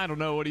call. I don't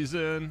know what he's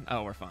in.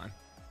 Oh, we're fine.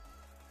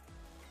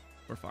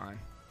 We're fine.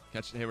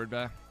 Catch the Hayward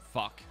back.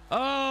 Fuck.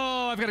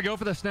 Oh, I've got to go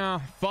for this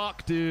now.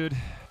 Fuck, dude.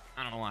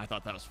 I don't know why I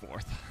thought that was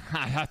 4th.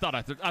 I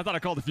thought I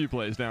called a few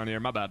plays down here.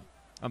 My bad.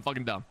 I'm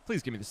fucking dumb.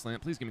 Please give me the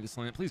slant. Please give me the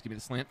slant. Please give me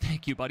the slant.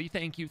 Thank you, buddy.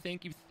 Thank you.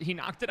 Thank you. He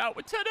knocked it out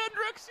with 10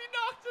 Hendricks. He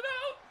knocked it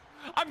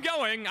out. I'm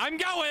going. I'm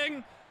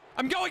going.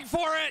 I'm going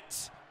for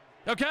it.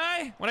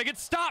 Okay? When I get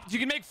stopped, you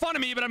can make fun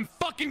of me, but I'm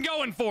fucking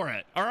going for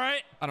it. All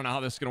right? I don't know how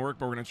this is going to work,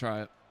 but we're going to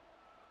try it.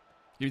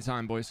 Give me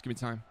time, boys. Give me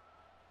time.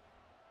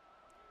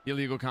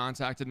 Illegal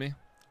contacted me.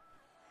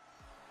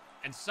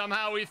 And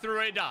somehow we threw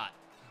a dot.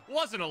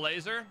 Wasn't a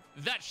laser.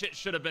 That shit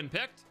should have been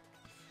picked.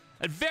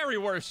 At very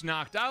worst,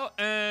 knocked out.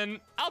 And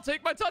I'll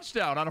take my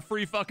touchdown on a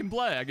free fucking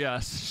play, I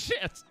guess.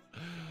 Shit.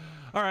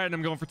 All right,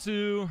 I'm going for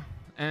 2.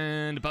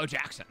 And Bo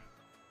Jackson.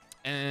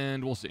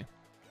 And we'll see.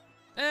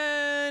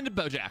 And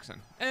Bo Jackson.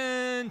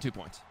 And 2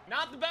 points.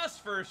 Not the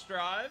best first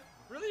drive.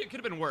 Really, it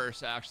could have been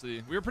worse,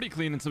 actually. We were pretty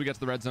clean until we got to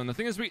the red zone. The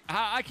thing is,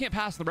 I can't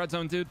pass in the red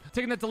zone, dude.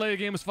 Taking that delay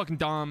game was fucking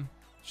dumb.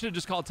 Should have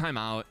just called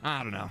timeout.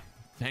 I don't know.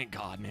 Thank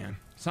God, man.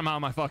 Somehow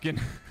my fucking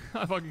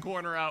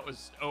corner out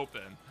was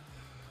open.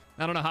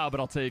 I don't know how, but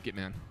I'll take it,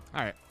 man.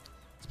 All right.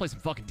 Let's play some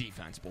fucking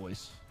defense,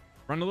 boys.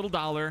 Run a little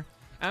dollar.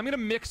 I'm going to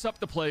mix up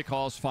the play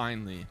calls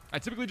finally. I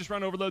typically just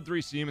run overload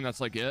 3-seam, and that's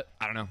like it.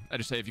 I don't know. I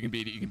just say if you can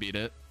beat it, you can beat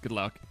it. Good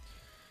luck.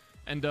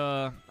 And,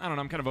 I don't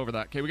know. I'm kind of over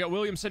that. Okay, we got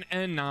Williamson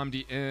and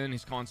Namdi in.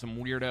 He's calling some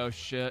weirdo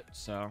shit,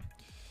 so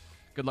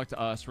good luck to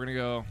us. We're going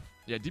to go,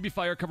 yeah, DB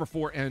Fire, cover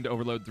 4, and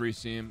overload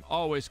 3-seam.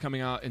 Always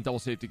coming out in double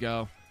safety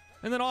go.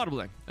 And then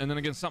audibling. And then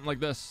against something like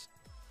this,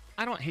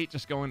 I don't hate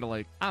just going to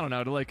like, I don't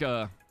know, to like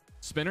a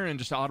spinner and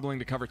just audibling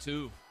to cover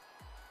 2.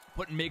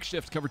 Putting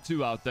makeshift cover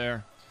 2 out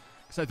there.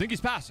 Because I think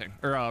he's passing,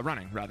 or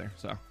running, rather.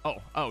 So,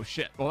 oh,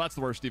 shit. Well, that's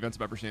the worst defense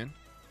I've ever seen.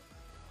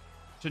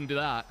 Shouldn't do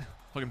that.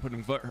 Fucking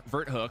putting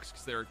vert hooks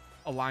because they're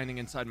aligning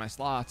inside my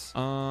slots.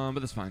 But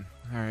that's fine.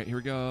 All right, here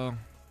we go.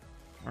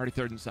 Already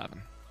 3rd and 7.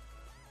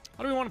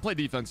 How do we want to play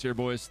defense here,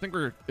 boys? I think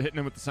we're hitting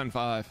him with the send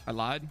 5. I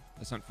lied.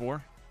 I sent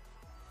 4.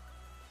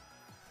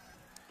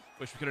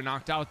 Wish we could have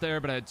knocked out there,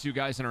 but I had 2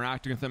 guys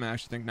interacting with him. I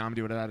actually think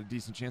Namdi would have had a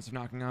decent chance of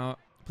knocking out.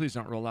 Please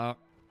don't roll out.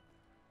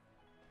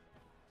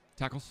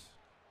 Tackles.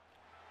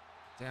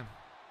 Damn.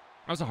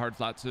 That was a hard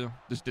flat, too.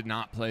 Just did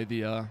not play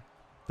the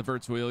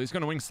verts wheel. He's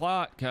going to wing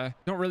slot. Okay.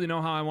 Don't really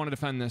know how I want to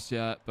defend this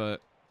yet,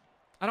 but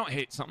I don't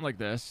hate something like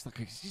this. Like,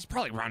 he's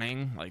probably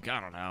running. Like,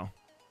 I don't know.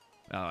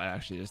 Oh, it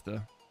actually is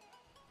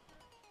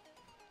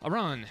a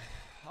run.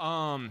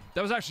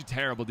 That was actually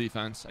terrible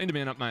defense. I need to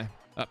man up my...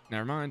 Oh,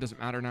 never mind. Doesn't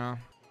matter now.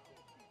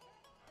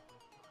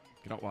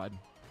 Get out wide.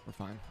 We're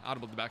fine.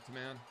 Audible to back to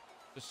man.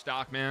 Just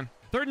stock, man.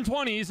 3rd and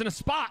 20. He's in a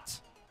spot.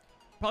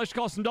 Probably should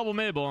call some double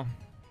Mabel.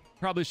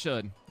 Probably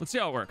should. Let's see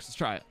how it works. Let's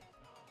try it.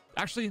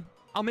 Actually,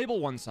 I'll Mabel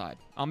one side.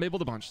 I'll Mabel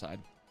the bunch side.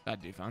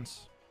 Bad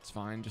defense. It's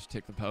fine. Just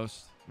take the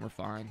post. We're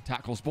fine.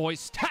 Tackles,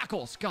 boys.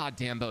 Tackles! God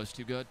damn, Bo's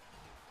too good.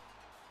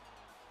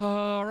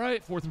 All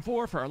right. 4th and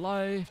 4 for our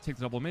life. Take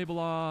the double Mabel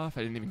off.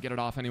 I didn't even get it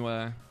off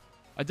anyway.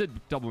 I did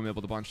double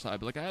Mabel the bunch side,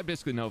 but like I had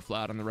basically no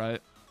flat on the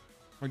right.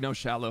 Or no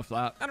shallow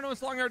flat. I don't know.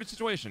 It's a long yardage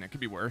situation. It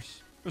could be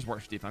worse. There's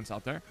worse defense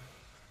out there.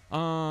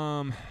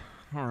 All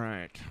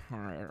right.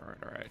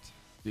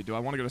 Dude, do I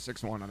want to go to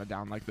 6-1 on a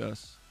down like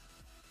this?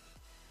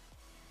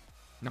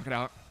 Knock it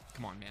out.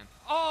 Come on, man.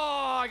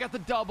 Oh, I got the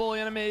double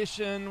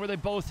animation where they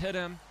both hit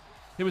him.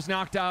 He was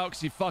knocked out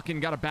because he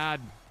fucking got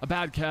a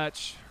bad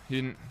catch. He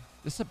didn't.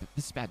 This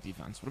is bad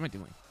defense. What am I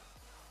doing?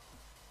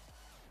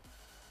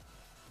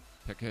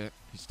 Pick it.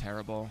 He's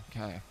terrible.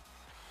 Okay.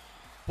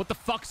 What the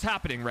fuck's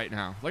happening right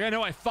now? Like, I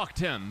know I fucked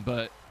him,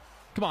 but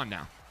come on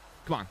now.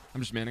 Come on.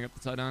 I'm just manning up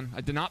the side on.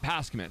 I did not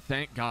pass commit.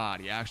 Thank God.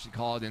 He actually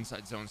called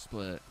inside zone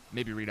split.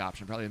 Maybe read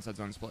option. Probably inside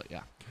zone split.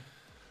 Yeah.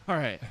 All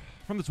right.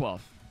 From the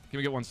 12. Can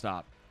we get one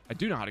stop? I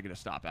do know how to get a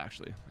stop,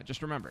 actually. I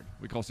just remembered.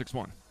 We call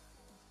 6-1.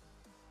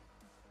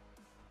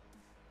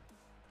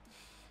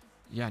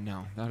 Yeah,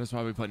 no. That is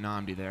why we put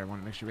Namdi there. I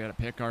want to make sure we had a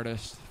pick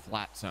artist.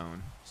 Flat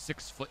zone.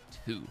 6'2"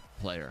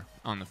 player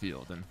on the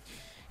field. And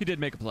he did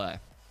make a play.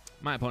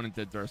 My opponent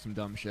did throw some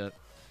dumb shit.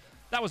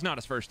 That was not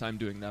his first time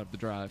doing that of the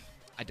drive.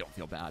 I don't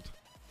feel bad.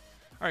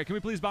 All right, can we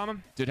please bomb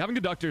him? Dude, having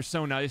conductor is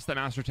so nice. That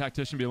master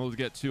tactician be able to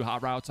get 2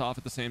 hot routes off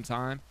at the same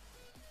time.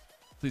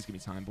 Please give me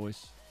time,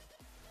 boys.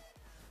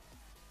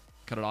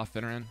 Cut it off,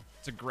 Finneran.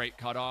 It's a great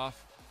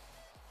cutoff.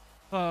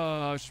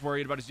 Oh, I was just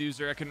worried about his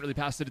user. I couldn't really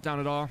pass it down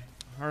at all.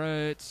 All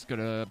right, let's go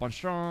to bunch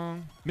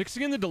strong.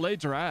 Mixing in the delayed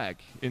drag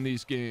in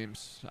these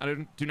games.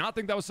 I do not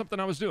think that was something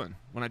I was doing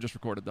when I just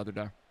recorded the other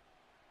day.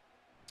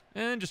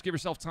 And just give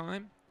yourself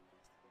time.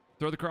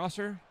 Throw the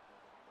crosser.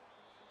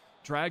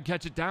 Drag,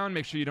 catch it down.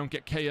 Make sure you don't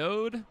get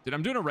KO'd. Dude,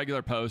 I'm doing a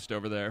regular post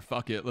over there.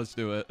 Fuck it. Let's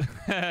do it.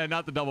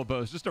 Not the double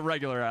post. Just a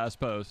regular ass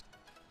post.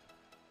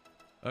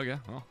 Okay,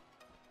 well.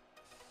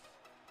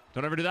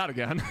 Don't ever do that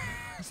again.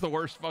 It's the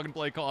worst fucking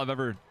play call I've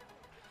ever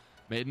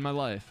made in my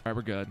life. All right,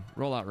 we're good.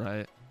 Roll out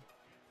right.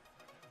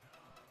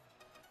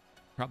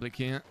 Probably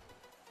can't.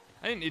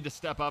 I didn't need to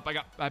step up.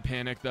 I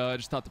panicked though. I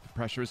just thought the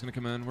pressure was gonna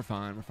come in. We're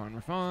fine. We're fine.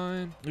 We're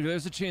fine. Look,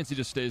 there's a chance he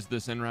just stays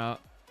this in route.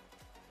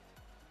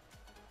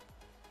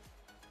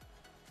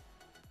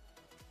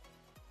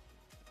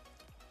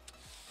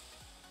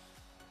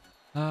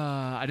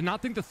 I did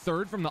not think the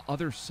 3rd from the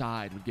other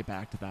side would get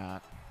back to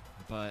that,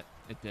 but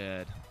it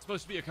did. It's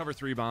supposed to be a cover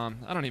 3 bomb.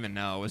 I don't even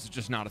know. Is it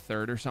just not a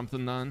 3rd or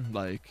something then?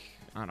 Like,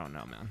 I don't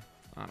know, man.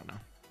 I don't know.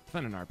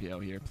 Find an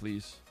RPO here,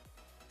 please.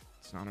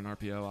 It's not an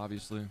RPO,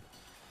 obviously.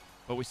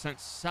 But we sent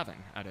 7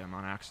 at him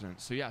on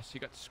accident. So, yes, he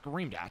got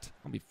screamed at.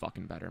 I'll be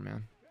fucking better,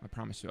 man. I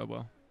promise you I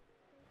will.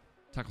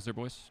 Tackles there,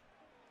 boys.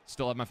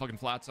 Still have my fucking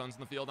flat zones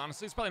in the field.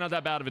 Honestly, it's probably not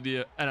that bad of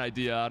an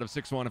idea out of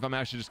 6-1 if I'm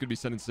actually just going to be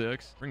sending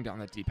 6. Bring down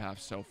that deep half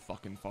so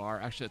fucking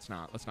far. Actually, it's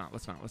not. Let's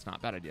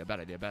not. Bad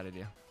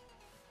idea.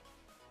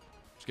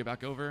 Just get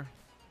back over.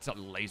 It's a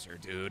laser,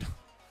 dude.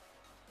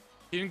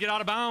 You didn't get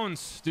out of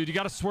bounds. Dude, you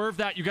got to swerve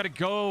that. You got to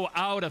go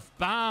out of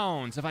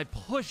bounds. If I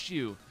push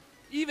you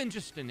even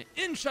just an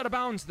inch out of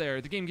bounds there,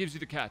 the game gives you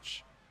the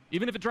catch.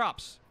 Even if it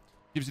drops,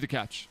 gives you the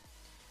catch.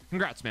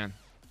 Congrats, man.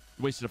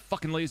 You wasted a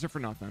fucking laser for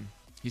nothing.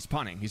 He's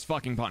punting. He's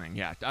fucking punting.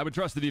 Yeah, I would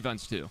trust the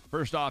defense, too.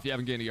 First off, you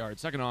haven't gained a yard.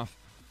 Second off,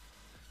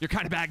 you're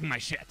kind of bagging my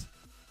shit.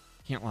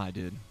 Can't lie,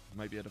 dude.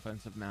 Might be a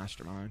defensive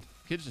mastermind.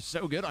 Kid's just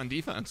so good on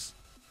defense.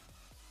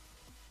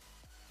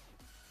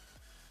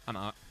 I'm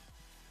out.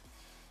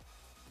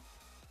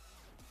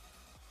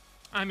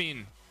 I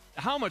mean,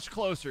 how much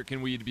closer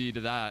can we be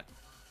to that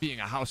being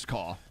a house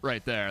call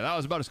right there? That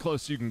was about as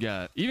close as you can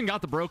get. Even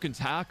got the broken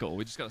tackle.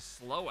 We just got a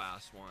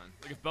slow-ass one.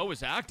 Like, if Bo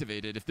was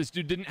activated, if this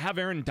dude didn't have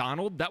Aaron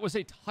Donald, that was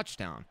a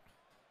touchdown,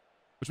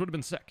 which would have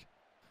been sick.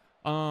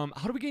 How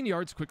do we gain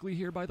yards quickly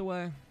here, by the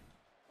way?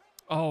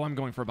 Oh, I'm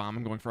going for a bomb.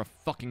 I'm going for a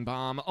fucking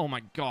bomb. Oh,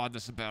 my God,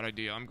 this is a bad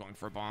idea. I'm going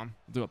for a bomb.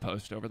 I'll do a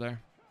post over there.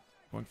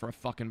 Going for a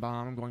fucking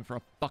bomb. I'm going for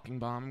a fucking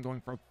bomb. I'm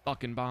going for a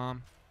fucking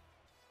bomb.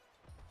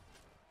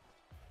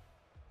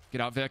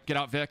 Get out, Vick. Get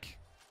out, Vick.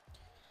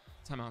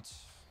 Timeouts.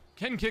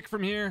 Can kick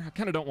from here. I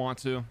kind of don't want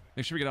to.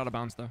 Make sure we get out of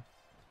bounds, though.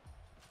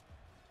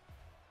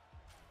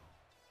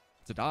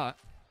 It's a dot.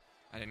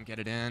 I didn't get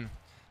it in.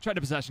 Tried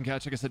to possession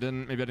catch. I guess I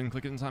didn't. Maybe I didn't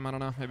click it in time. I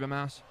don't know. Maybe I'm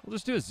ass. We'll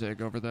just do a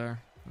zig over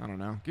there. I don't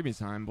know. Give me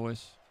time,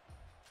 boys.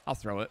 I'll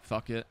throw it.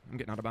 Fuck it. I'm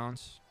getting out of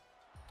bounds.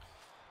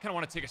 Kind of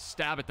want to take a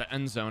stab at the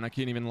end zone. I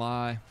can't even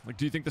lie. Like,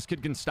 do you think this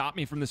kid can stop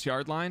me from this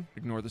yard line?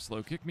 Ignore the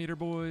slow kick meter,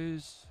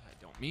 boys. I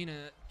don't mean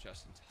it.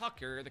 Justin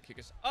Tucker. The kick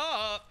is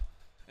up.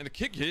 And the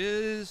kick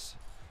is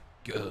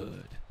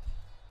Good.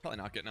 Probably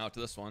not getting out to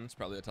this one. It's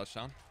probably a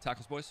touchdown.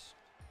 Tackles, boys.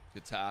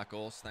 Good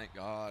tackles. Thank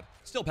God.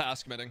 Still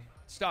pass committing.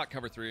 Stock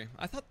cover 3.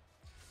 I thought...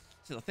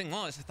 See, the thing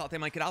was, I thought they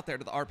might get out there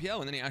to the RPO,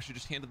 and then he actually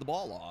just handed the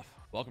ball off.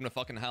 Welcome to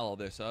fucking hell,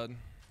 they said.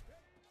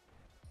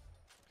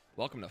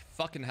 Welcome to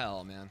fucking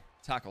hell, man.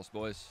 Tackles,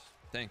 boys.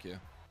 Thank you.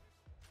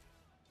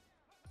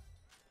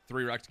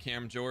 3 wrecked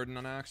Cam Jordan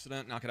on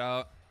accident. Knock it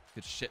out.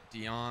 Good shit,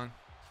 Dion.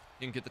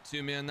 Didn't get the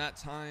 2-man that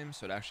time,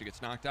 so it actually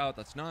gets knocked out.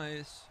 That's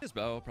nice. His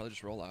bow. Probably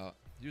just roll out.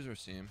 Use our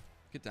seam.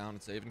 Get down.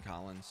 It's Avon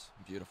Collins.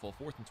 Beautiful.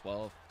 4th and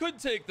 12. Could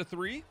take the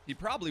 3. He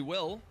probably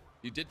will.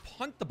 He did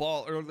punt the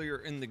ball earlier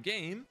in the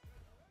game.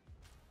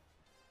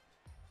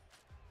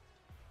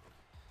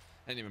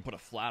 I didn't even put a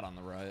flat on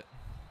the right.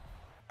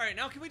 All right,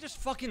 now can we just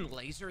fucking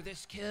laser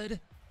this kid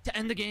to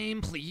end the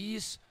game,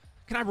 please?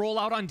 Can I roll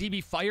out on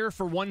DB Fire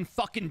for 1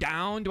 fucking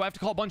down? Do I have to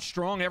call Bunch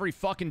Strong every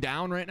fucking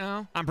down right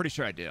now? I'm pretty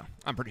sure I do.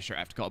 I'm pretty sure I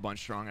have to call Bunch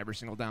Strong every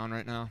single down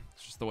right now.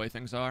 It's just the way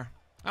things are.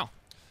 Oh,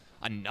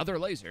 another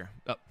laser.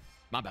 Oh,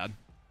 my bad.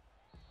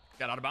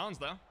 Got out of bounds,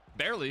 though.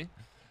 Barely.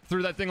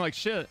 Threw that thing like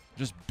shit.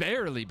 Just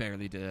barely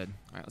did.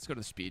 All right, let's go to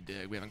the speed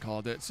dig. We haven't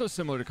called it. It's so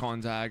similar to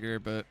calling Dagger,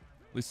 but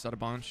at least it's out a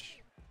bunch.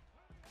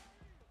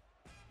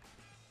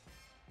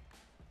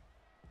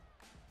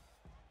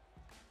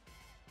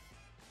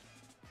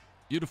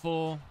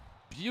 Beautiful.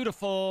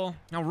 Beautiful.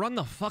 Now run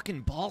the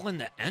fucking ball in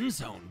the end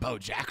zone, Bo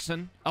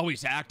Jackson. Oh,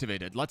 he's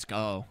activated. Let's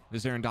go.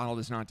 Is Aaron Donald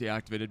has not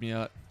deactivated me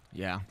yet?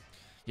 Yeah.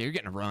 Yeah, you're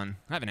getting a run.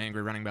 I have an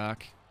angry running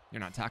back.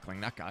 You're not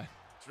tackling that guy.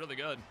 It's really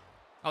good.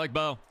 I like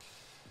Bo.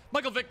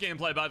 Michael Vick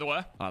gameplay, by the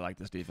way. I like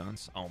this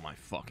defense. Oh my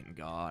fucking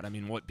God. I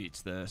mean, what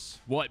beats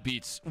this? What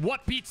beats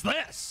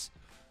this?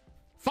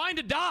 Find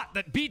a dot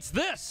that beats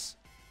this.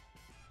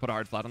 Put a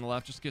hard flat on the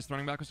left just in case the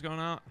running back was going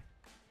out.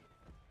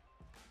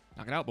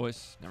 Knock it out,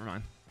 boys. Never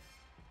mind.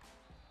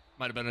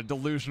 Might have been a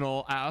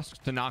delusional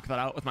ask to knock that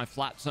out with my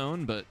flat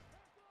zone, but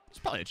it's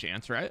probably a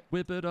chance, right?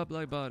 Whip it up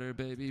like butter,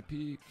 baby.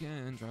 Peek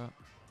and drop.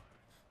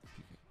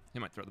 He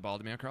might throw the ball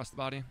to me across the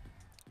body.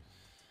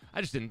 I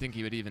just didn't think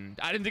he would even...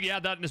 I didn't think he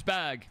had that in his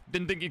bag.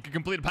 Didn't think he could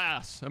complete a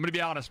pass. I'm gonna be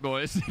honest,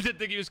 boys. Didn't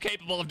think he was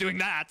capable of doing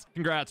that.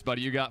 Congrats,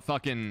 buddy. You got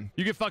fucking...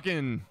 You get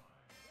fucking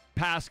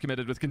pass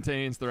committed with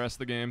contains the rest of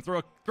the game. Throw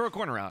a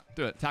corner out.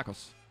 Do it.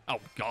 Tackles. Oh,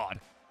 God.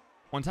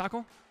 1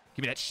 tackle?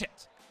 Give me that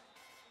shit.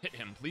 Hit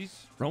him,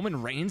 please. Roman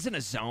Reigns in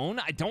a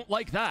zone? I don't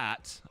like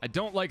that. I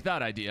don't like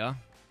that idea.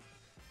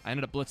 I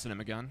ended up blitzing him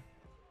again.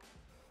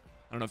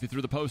 I don't know if he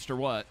threw the post or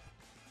what.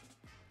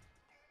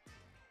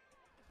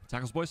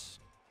 Tackles, boys.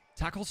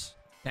 Tackles.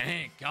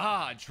 Thank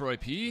God, Troy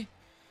P.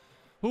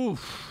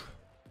 Oof.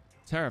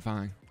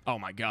 Terrifying. Oh,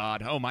 my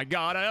God. Oh, my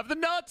God. I have the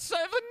nuts. I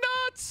have the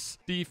nuts.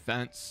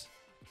 Defense.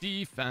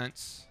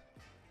 Defense.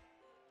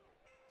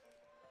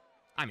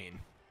 I mean...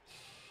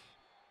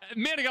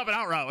 manning up an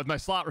out route with my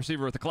slot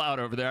receiver with the cloud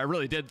over there, I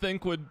really did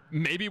think would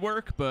maybe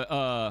work, but,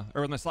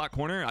 or with my slot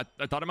corner,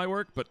 I thought it might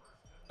work, but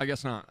I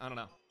guess not. I don't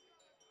know.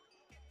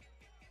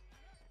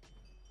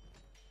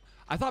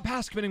 I thought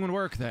pass committing would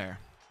work there.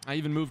 I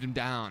even moved him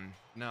down.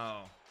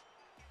 No,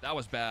 that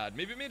was bad.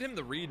 Maybe it made him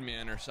the read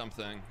man or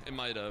something. It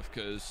might have,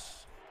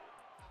 because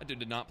that dude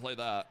did not play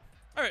that.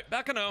 All right,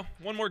 back on 0.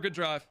 1 more good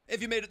drive.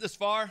 If you made it this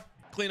far,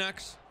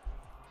 Kleenex.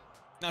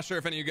 Not sure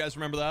if any of you guys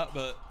remember that,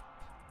 but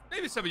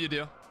maybe some of you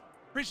do.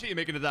 Appreciate you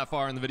making it that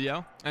far in the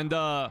video. And,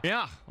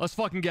 yeah, let's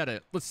fucking get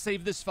it. Let's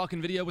save this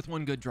fucking video with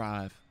 1 good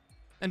drive.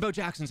 And Bo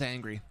Jackson's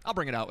angry. I'll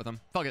bring it out with him.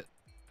 Fuck it.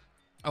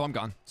 Oh, I'm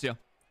gone. See ya.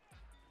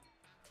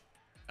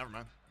 Never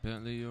mind.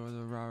 Bentley or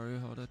the Rari,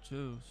 how to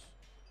choose.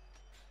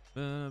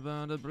 Been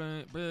about to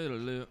break,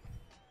 better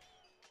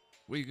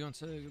we gonna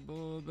take it,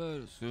 boy,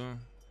 better soon.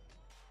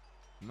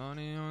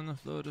 Money on the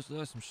floor, just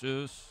like some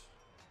shoes.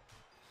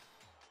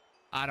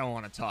 I don't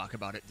want to talk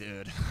about it,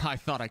 dude. I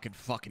thought I could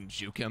fucking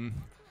juke him.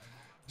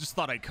 Just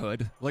thought I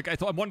could. Like, I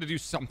wanted to do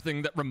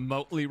something that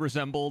remotely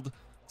resembled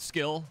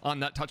skill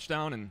on that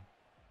touchdown,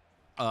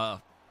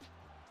 and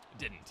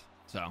didn't.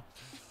 So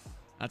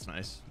that's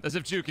nice. As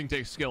if juking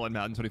takes skill in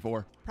Madden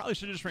 24. Probably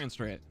should have just ran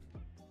straight.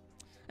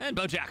 And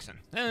Bo Jackson.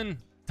 And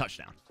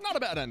touchdown. Not a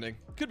bad ending.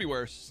 Could be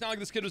worse. It's not like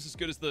this kid was as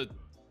good as the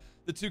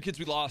 2 kids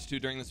we lost to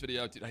during this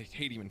video. Dude, I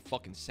hate even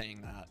fucking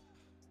saying that.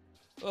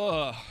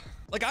 Ugh.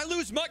 Like, I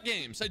lose MUT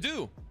games. I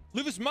do.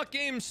 Lose MUT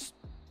games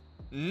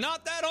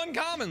not that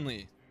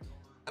uncommonly.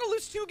 I don't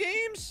lose 2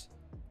 games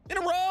in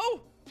a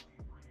row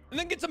and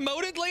then get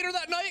demoted later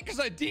that night because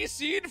I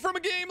DC'd from a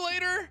game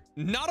later.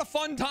 Not a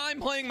fun time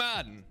playing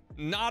Madden.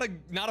 Not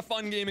a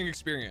fun gaming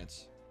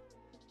experience.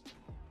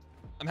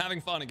 I'm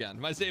having fun again.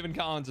 My Avon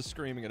Collins is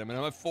screaming at him,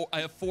 and I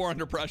have 4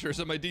 under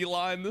pressures at my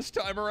D-line this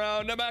time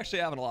around. I'm actually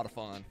having a lot of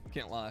fun.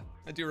 Can't lie.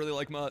 I do really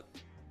like MUT.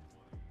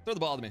 Throw the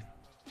ball to me.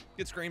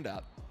 Get screamed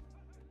at.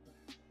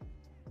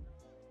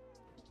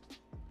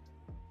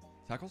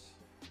 Tackles.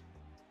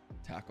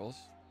 Tackles.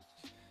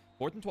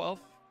 4th and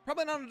 12.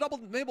 Probably not a double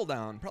Mabel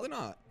down. Probably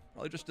not.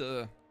 Probably just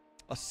a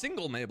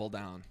single Mabel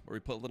down where we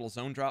put a little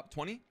zone drop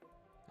 20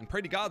 and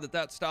pray to God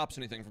that stops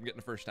anything from getting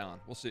a first down.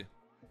 We'll see.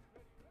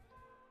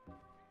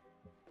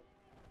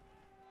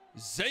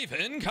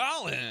 Zaven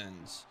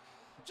Collins.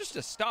 Just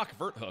a stock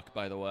vert hook,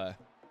 by the way.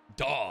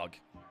 Dog.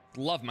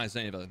 Love my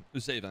Zaven.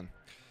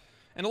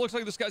 And it looks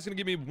like this guy's going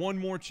to give me one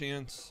more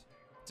chance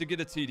to get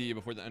a TD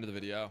before the end of the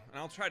video. And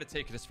I'll try to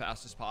take it as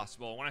fast as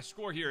possible. When I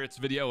score here, it's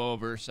video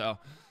over. So,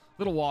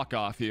 little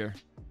walk-off here.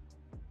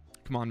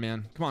 Come on,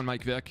 man. Come on,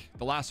 Mike Vick.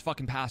 The last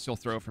fucking pass you'll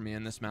throw for me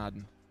in this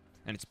Madden.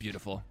 And it's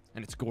beautiful.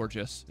 And it's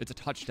gorgeous. It's a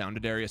touchdown to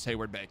Darius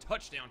Hayward-Bay.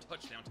 Touchdown,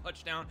 touchdown,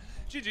 touchdown.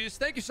 GG's.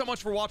 Thank you so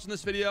much for watching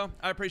this video.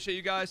 I appreciate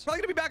you guys.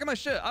 Probably gonna be back on my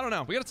shit. I don't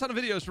know. We got a ton of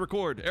videos to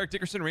record. Eric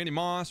Dickerson, Randy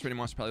Moss. Randy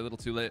Moss probably a little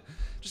too late.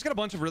 Just got a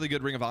bunch of really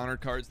good Ring of Honor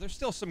cards. There's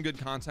still some good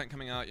content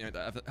coming out. You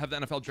know, have the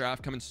NFL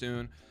draft coming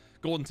soon.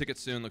 Golden ticket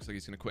soon. Looks like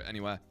he's gonna quit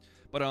anyway.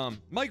 But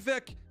Mike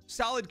Vick,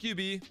 solid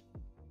QB.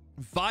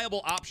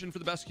 Viable option for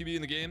the best QB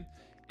in the game.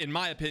 In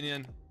my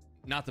opinion,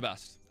 not the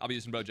best. I'll be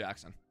using Bo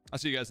Jackson. I'll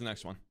see you guys in the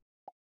next one.